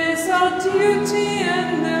 It is our duty and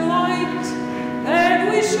delight that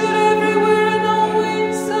we should everywhere and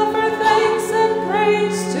always offer thanks and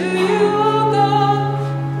praise to you, O God,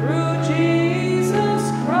 through Jesus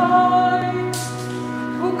Christ,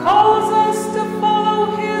 who calls us to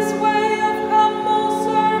follow his way of humble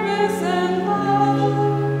service and love.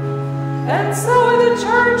 And so in the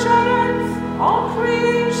church on earth, all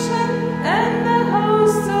creation, and the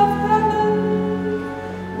hosts of heaven,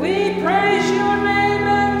 we praise your name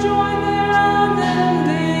and join their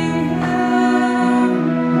unending hymn.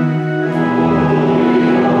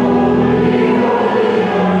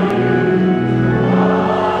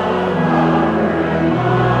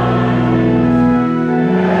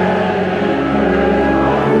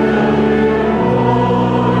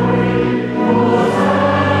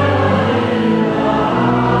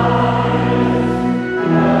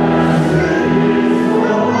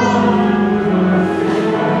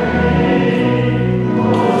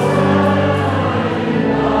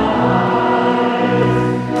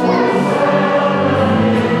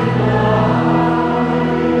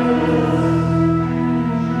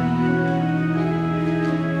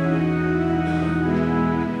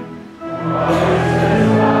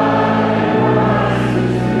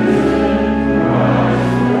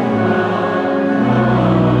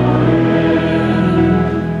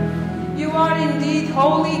 You are indeed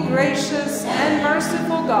holy, gracious, and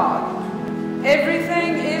merciful God.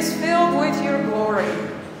 Everything is filled with your glory.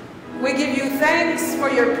 We give you thanks for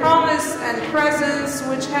your promise and presence,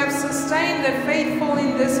 which have sustained the faithful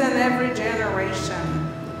in this and every generation.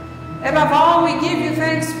 Above all, we give you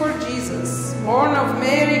thanks for Jesus, born of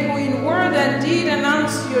Mary, who in word and deed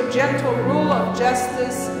announced your gentle rule of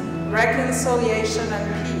justice, reconciliation,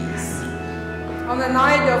 and peace. On the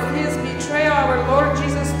night of his betrayal, our Lord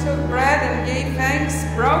Jesus took bread and gave thanks,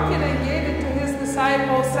 broke it and gave it to his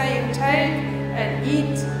disciples, saying, "Take and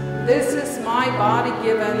eat. This is my body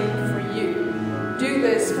given for you. Do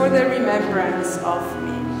this for the remembrance of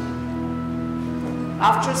me."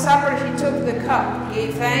 After supper, he took the cup,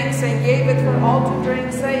 gave thanks, and gave it for all to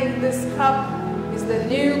drink, saying, "This cup is the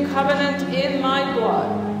new covenant in my blood,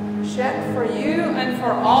 shed for you and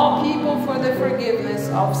for all people for the forgiveness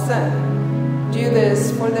of sin. Do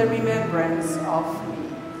this for the remembrance of me."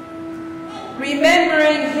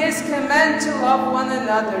 Remembering his command to love one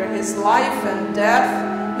another, his life and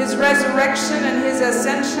death, his resurrection and his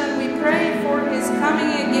ascension, we pray for his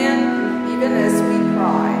coming again, even as we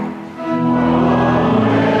cry.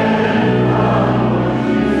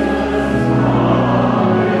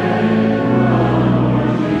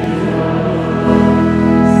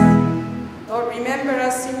 Lord, remember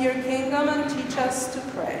us in your kingdom and teach us to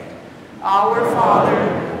pray. Our Father,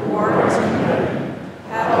 who art in heaven,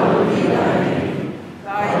 hallowed be thy name.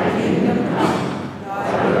 Thy kingdom come, thy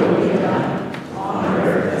will be done, on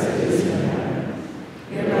earth as it is in heaven.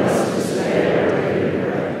 Give us this day our daily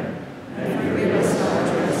bread, and forgive us our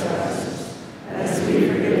trespasses, as we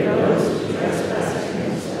forgive those who trespass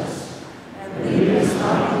against us. And lead us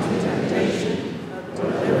not into temptation, but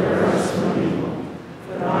deliver us from evil.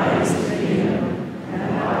 For thine is the kingdom, and the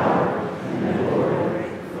power, and the glory,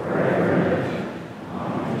 forever and ever.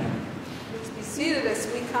 Amen. Please be seated as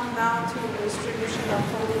we come now to the distribution of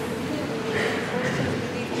Holy Communion. First, as we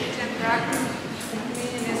leave each interaction,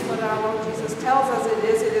 communion is what our Lord Jesus tells us it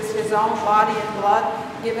is. It is his own body and blood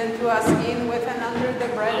given to us in, with, and under the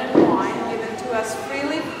bread and wine, given to us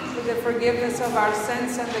freely with the forgiveness of our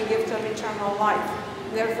sins and the gift of eternal life.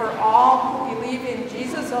 Therefore, all who believe in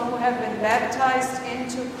Jesus or who have been baptized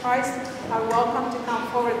into Christ are welcome to come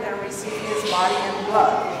forward and receive his body and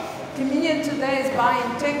blood. Communion today is by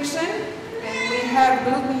intinction, and we have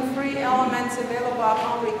gluten-free elements available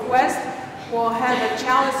upon request. We'll have a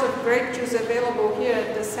chalice of grape juice available here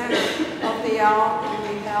at the center of the aisle, to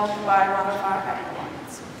be held by one of our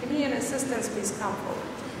acolytes. Communion assistants, please come forward.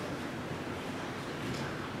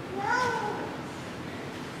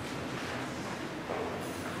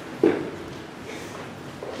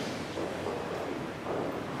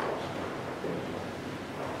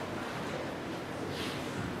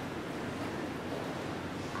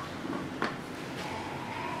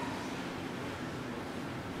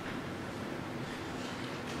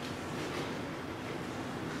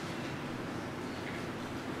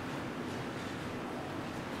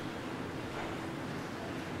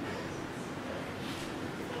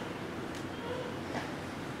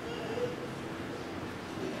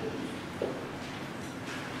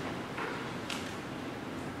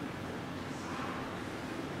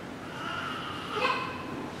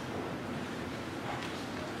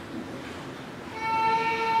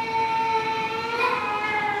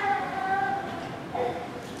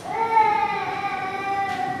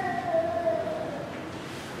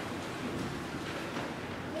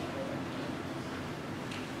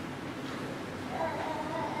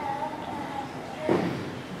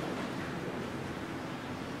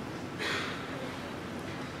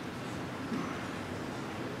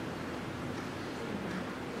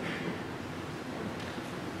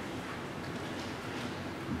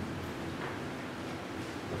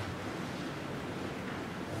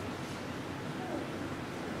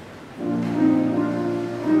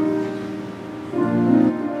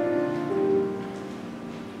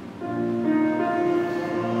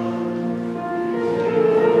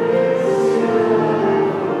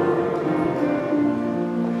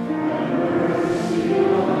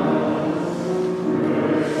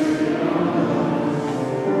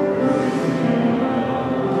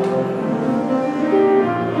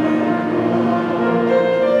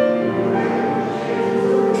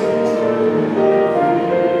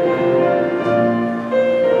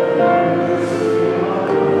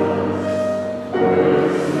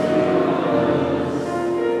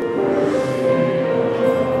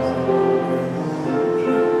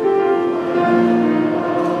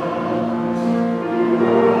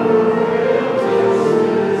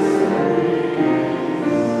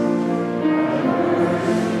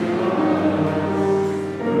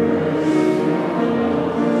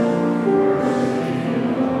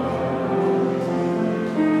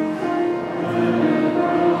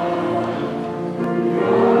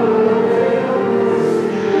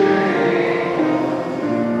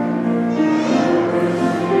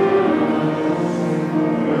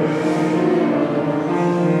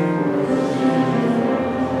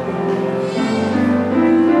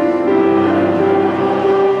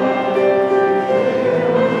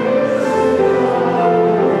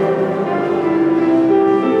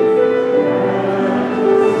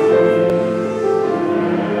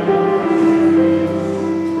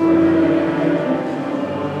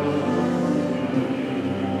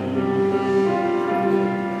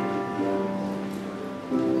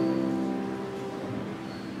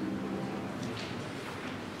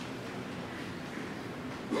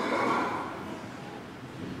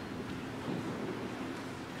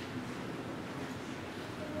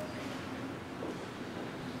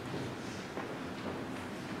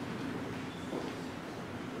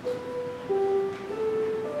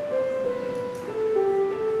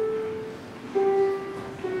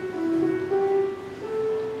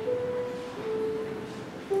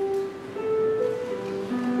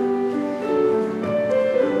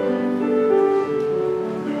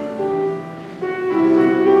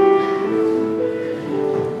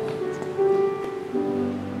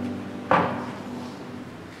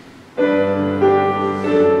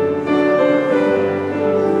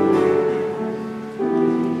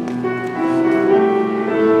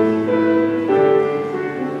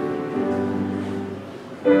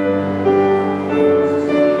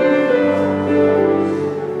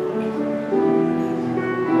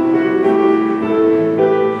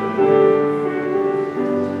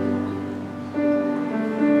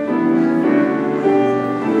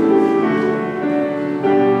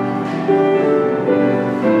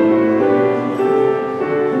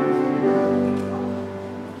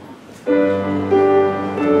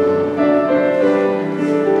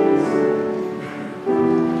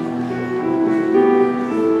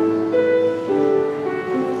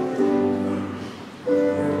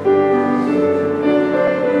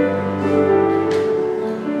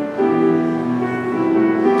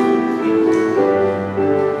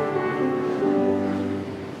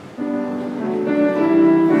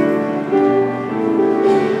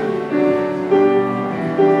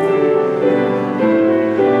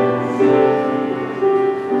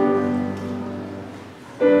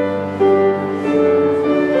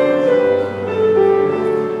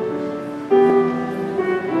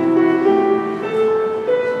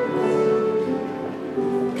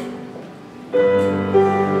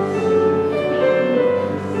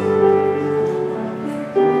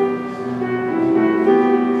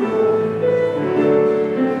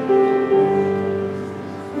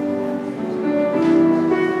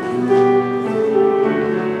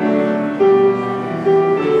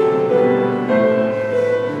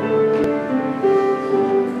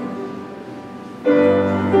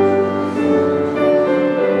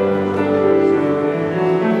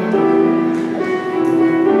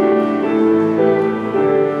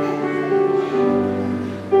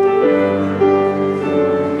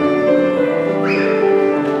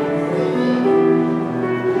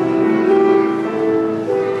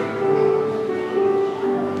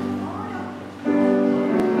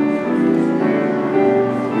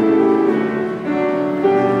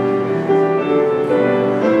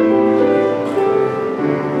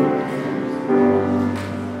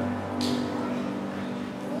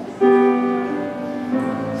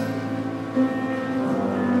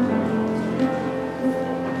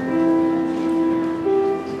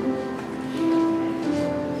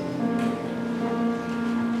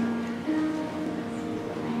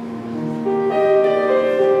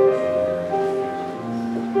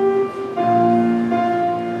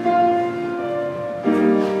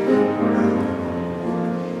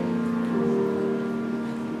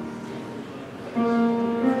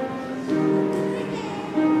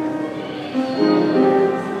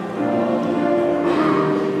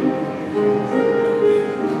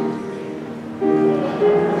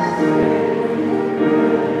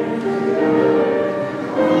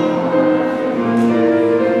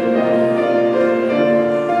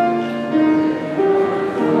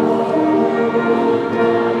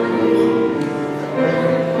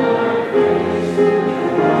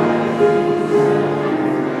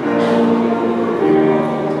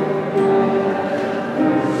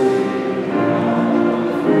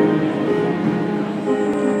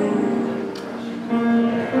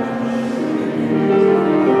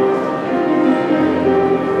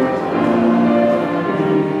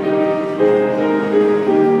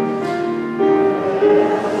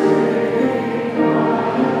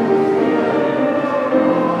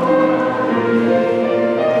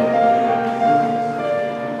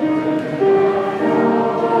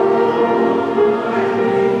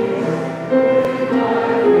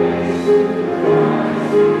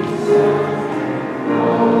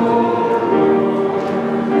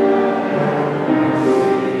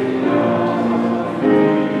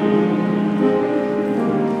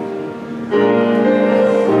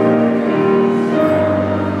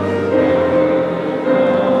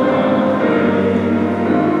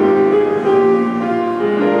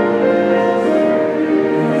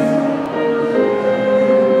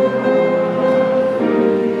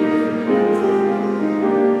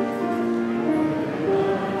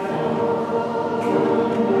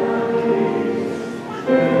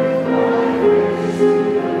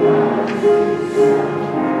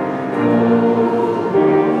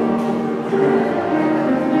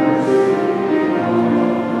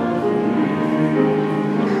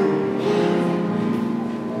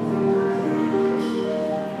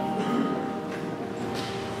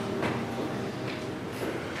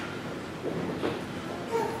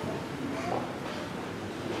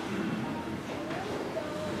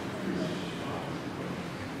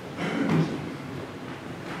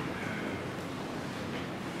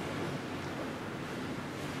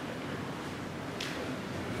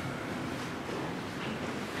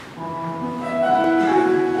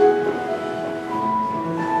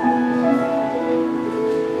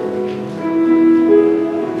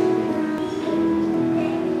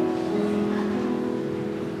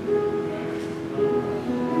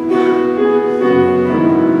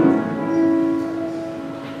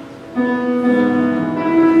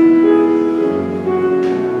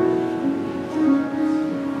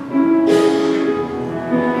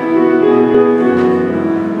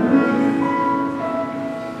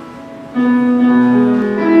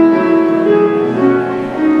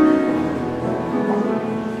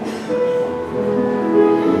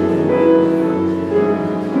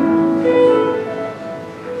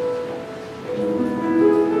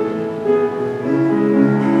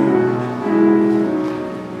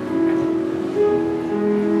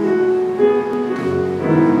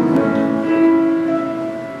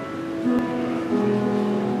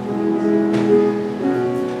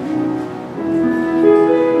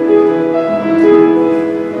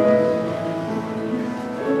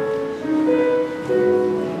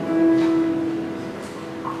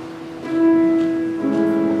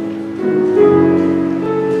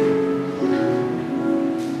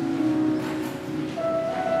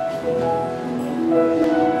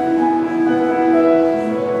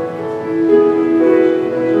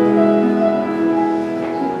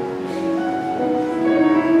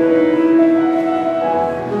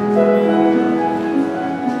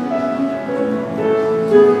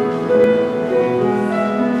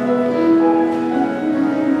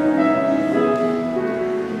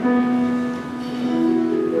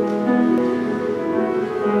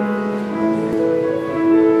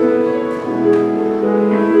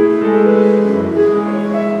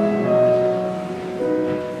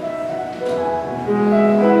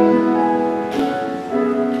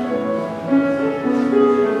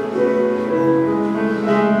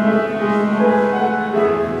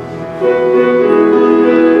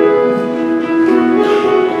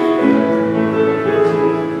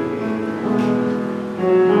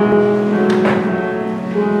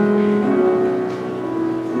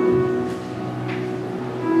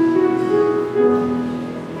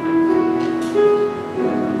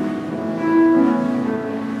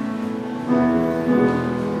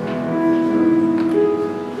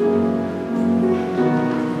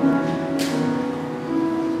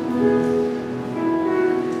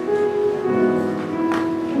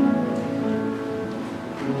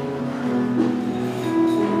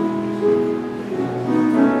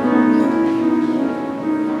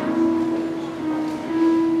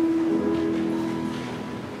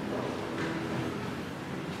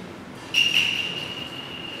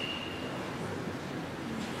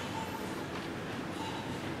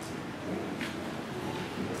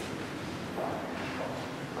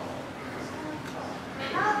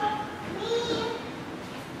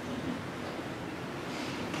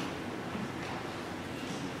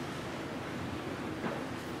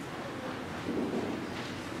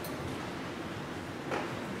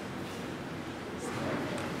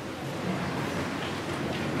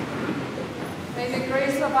 May the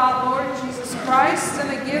grace of our Lord Jesus Christ and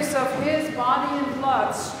the gifts of his body and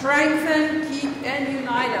blood strengthen, keep, and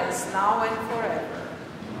unite us now and forever.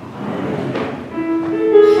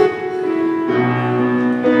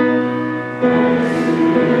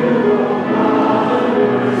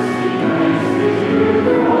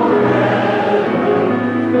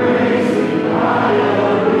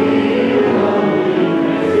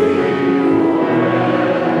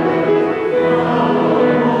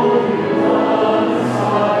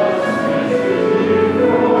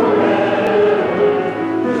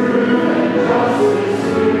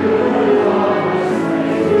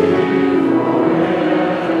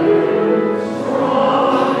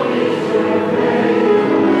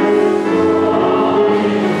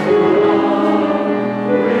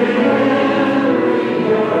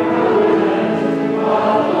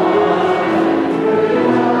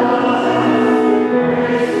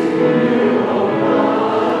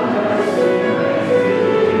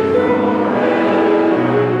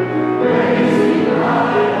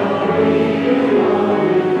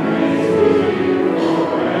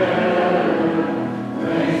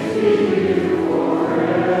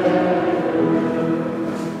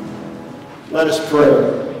 Let us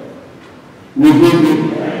pray. We give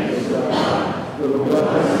you thanks, God, for the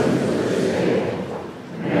blessings of this day.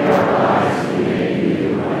 May our lives be made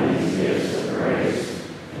new by these gifts of grace,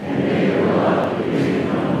 and may your love be made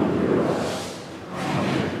known through us.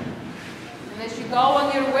 Amen. And as you go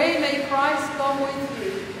on your way, may Christ go with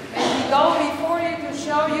you. May he go before you to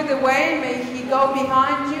show you the way. May he go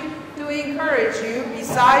behind you to encourage you,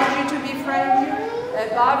 beside you to befriend you,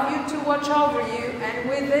 above you to watch over you, and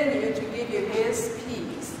within you to give you his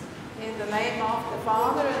peace. In the name of the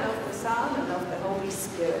Father, and of the Son, and of the Holy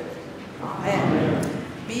Spirit. Amen.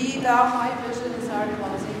 Be thou my vision is our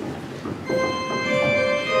closing.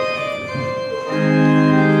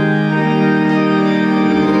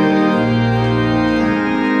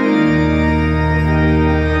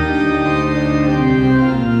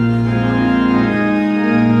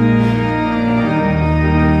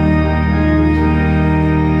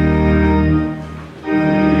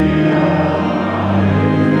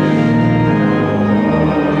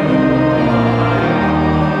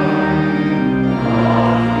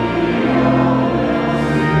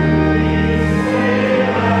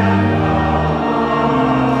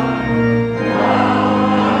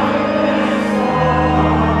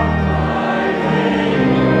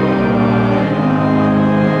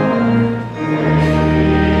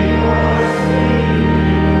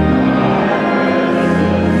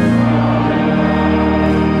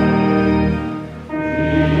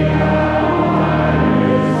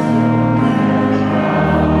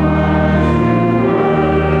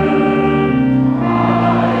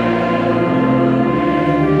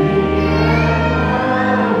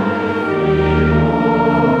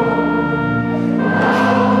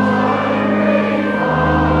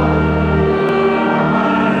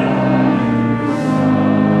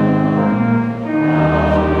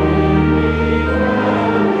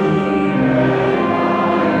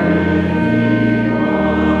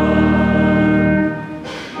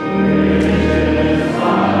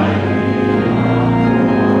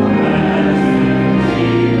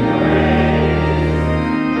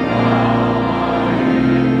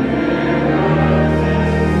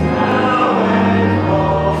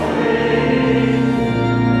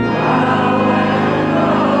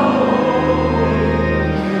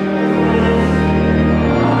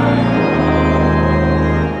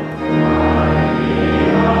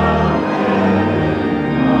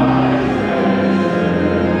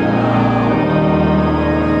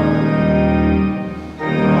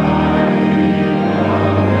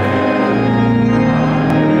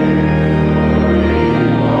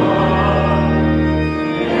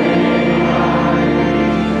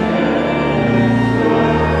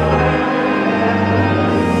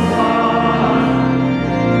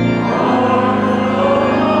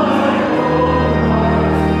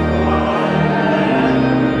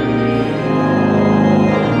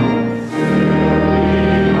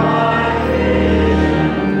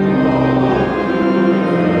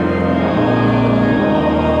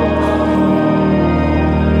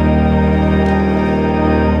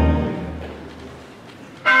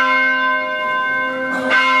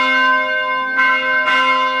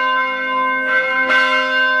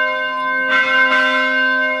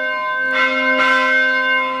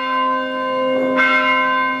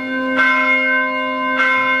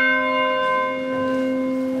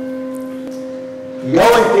 Go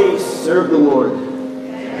in peace, serve the Lord.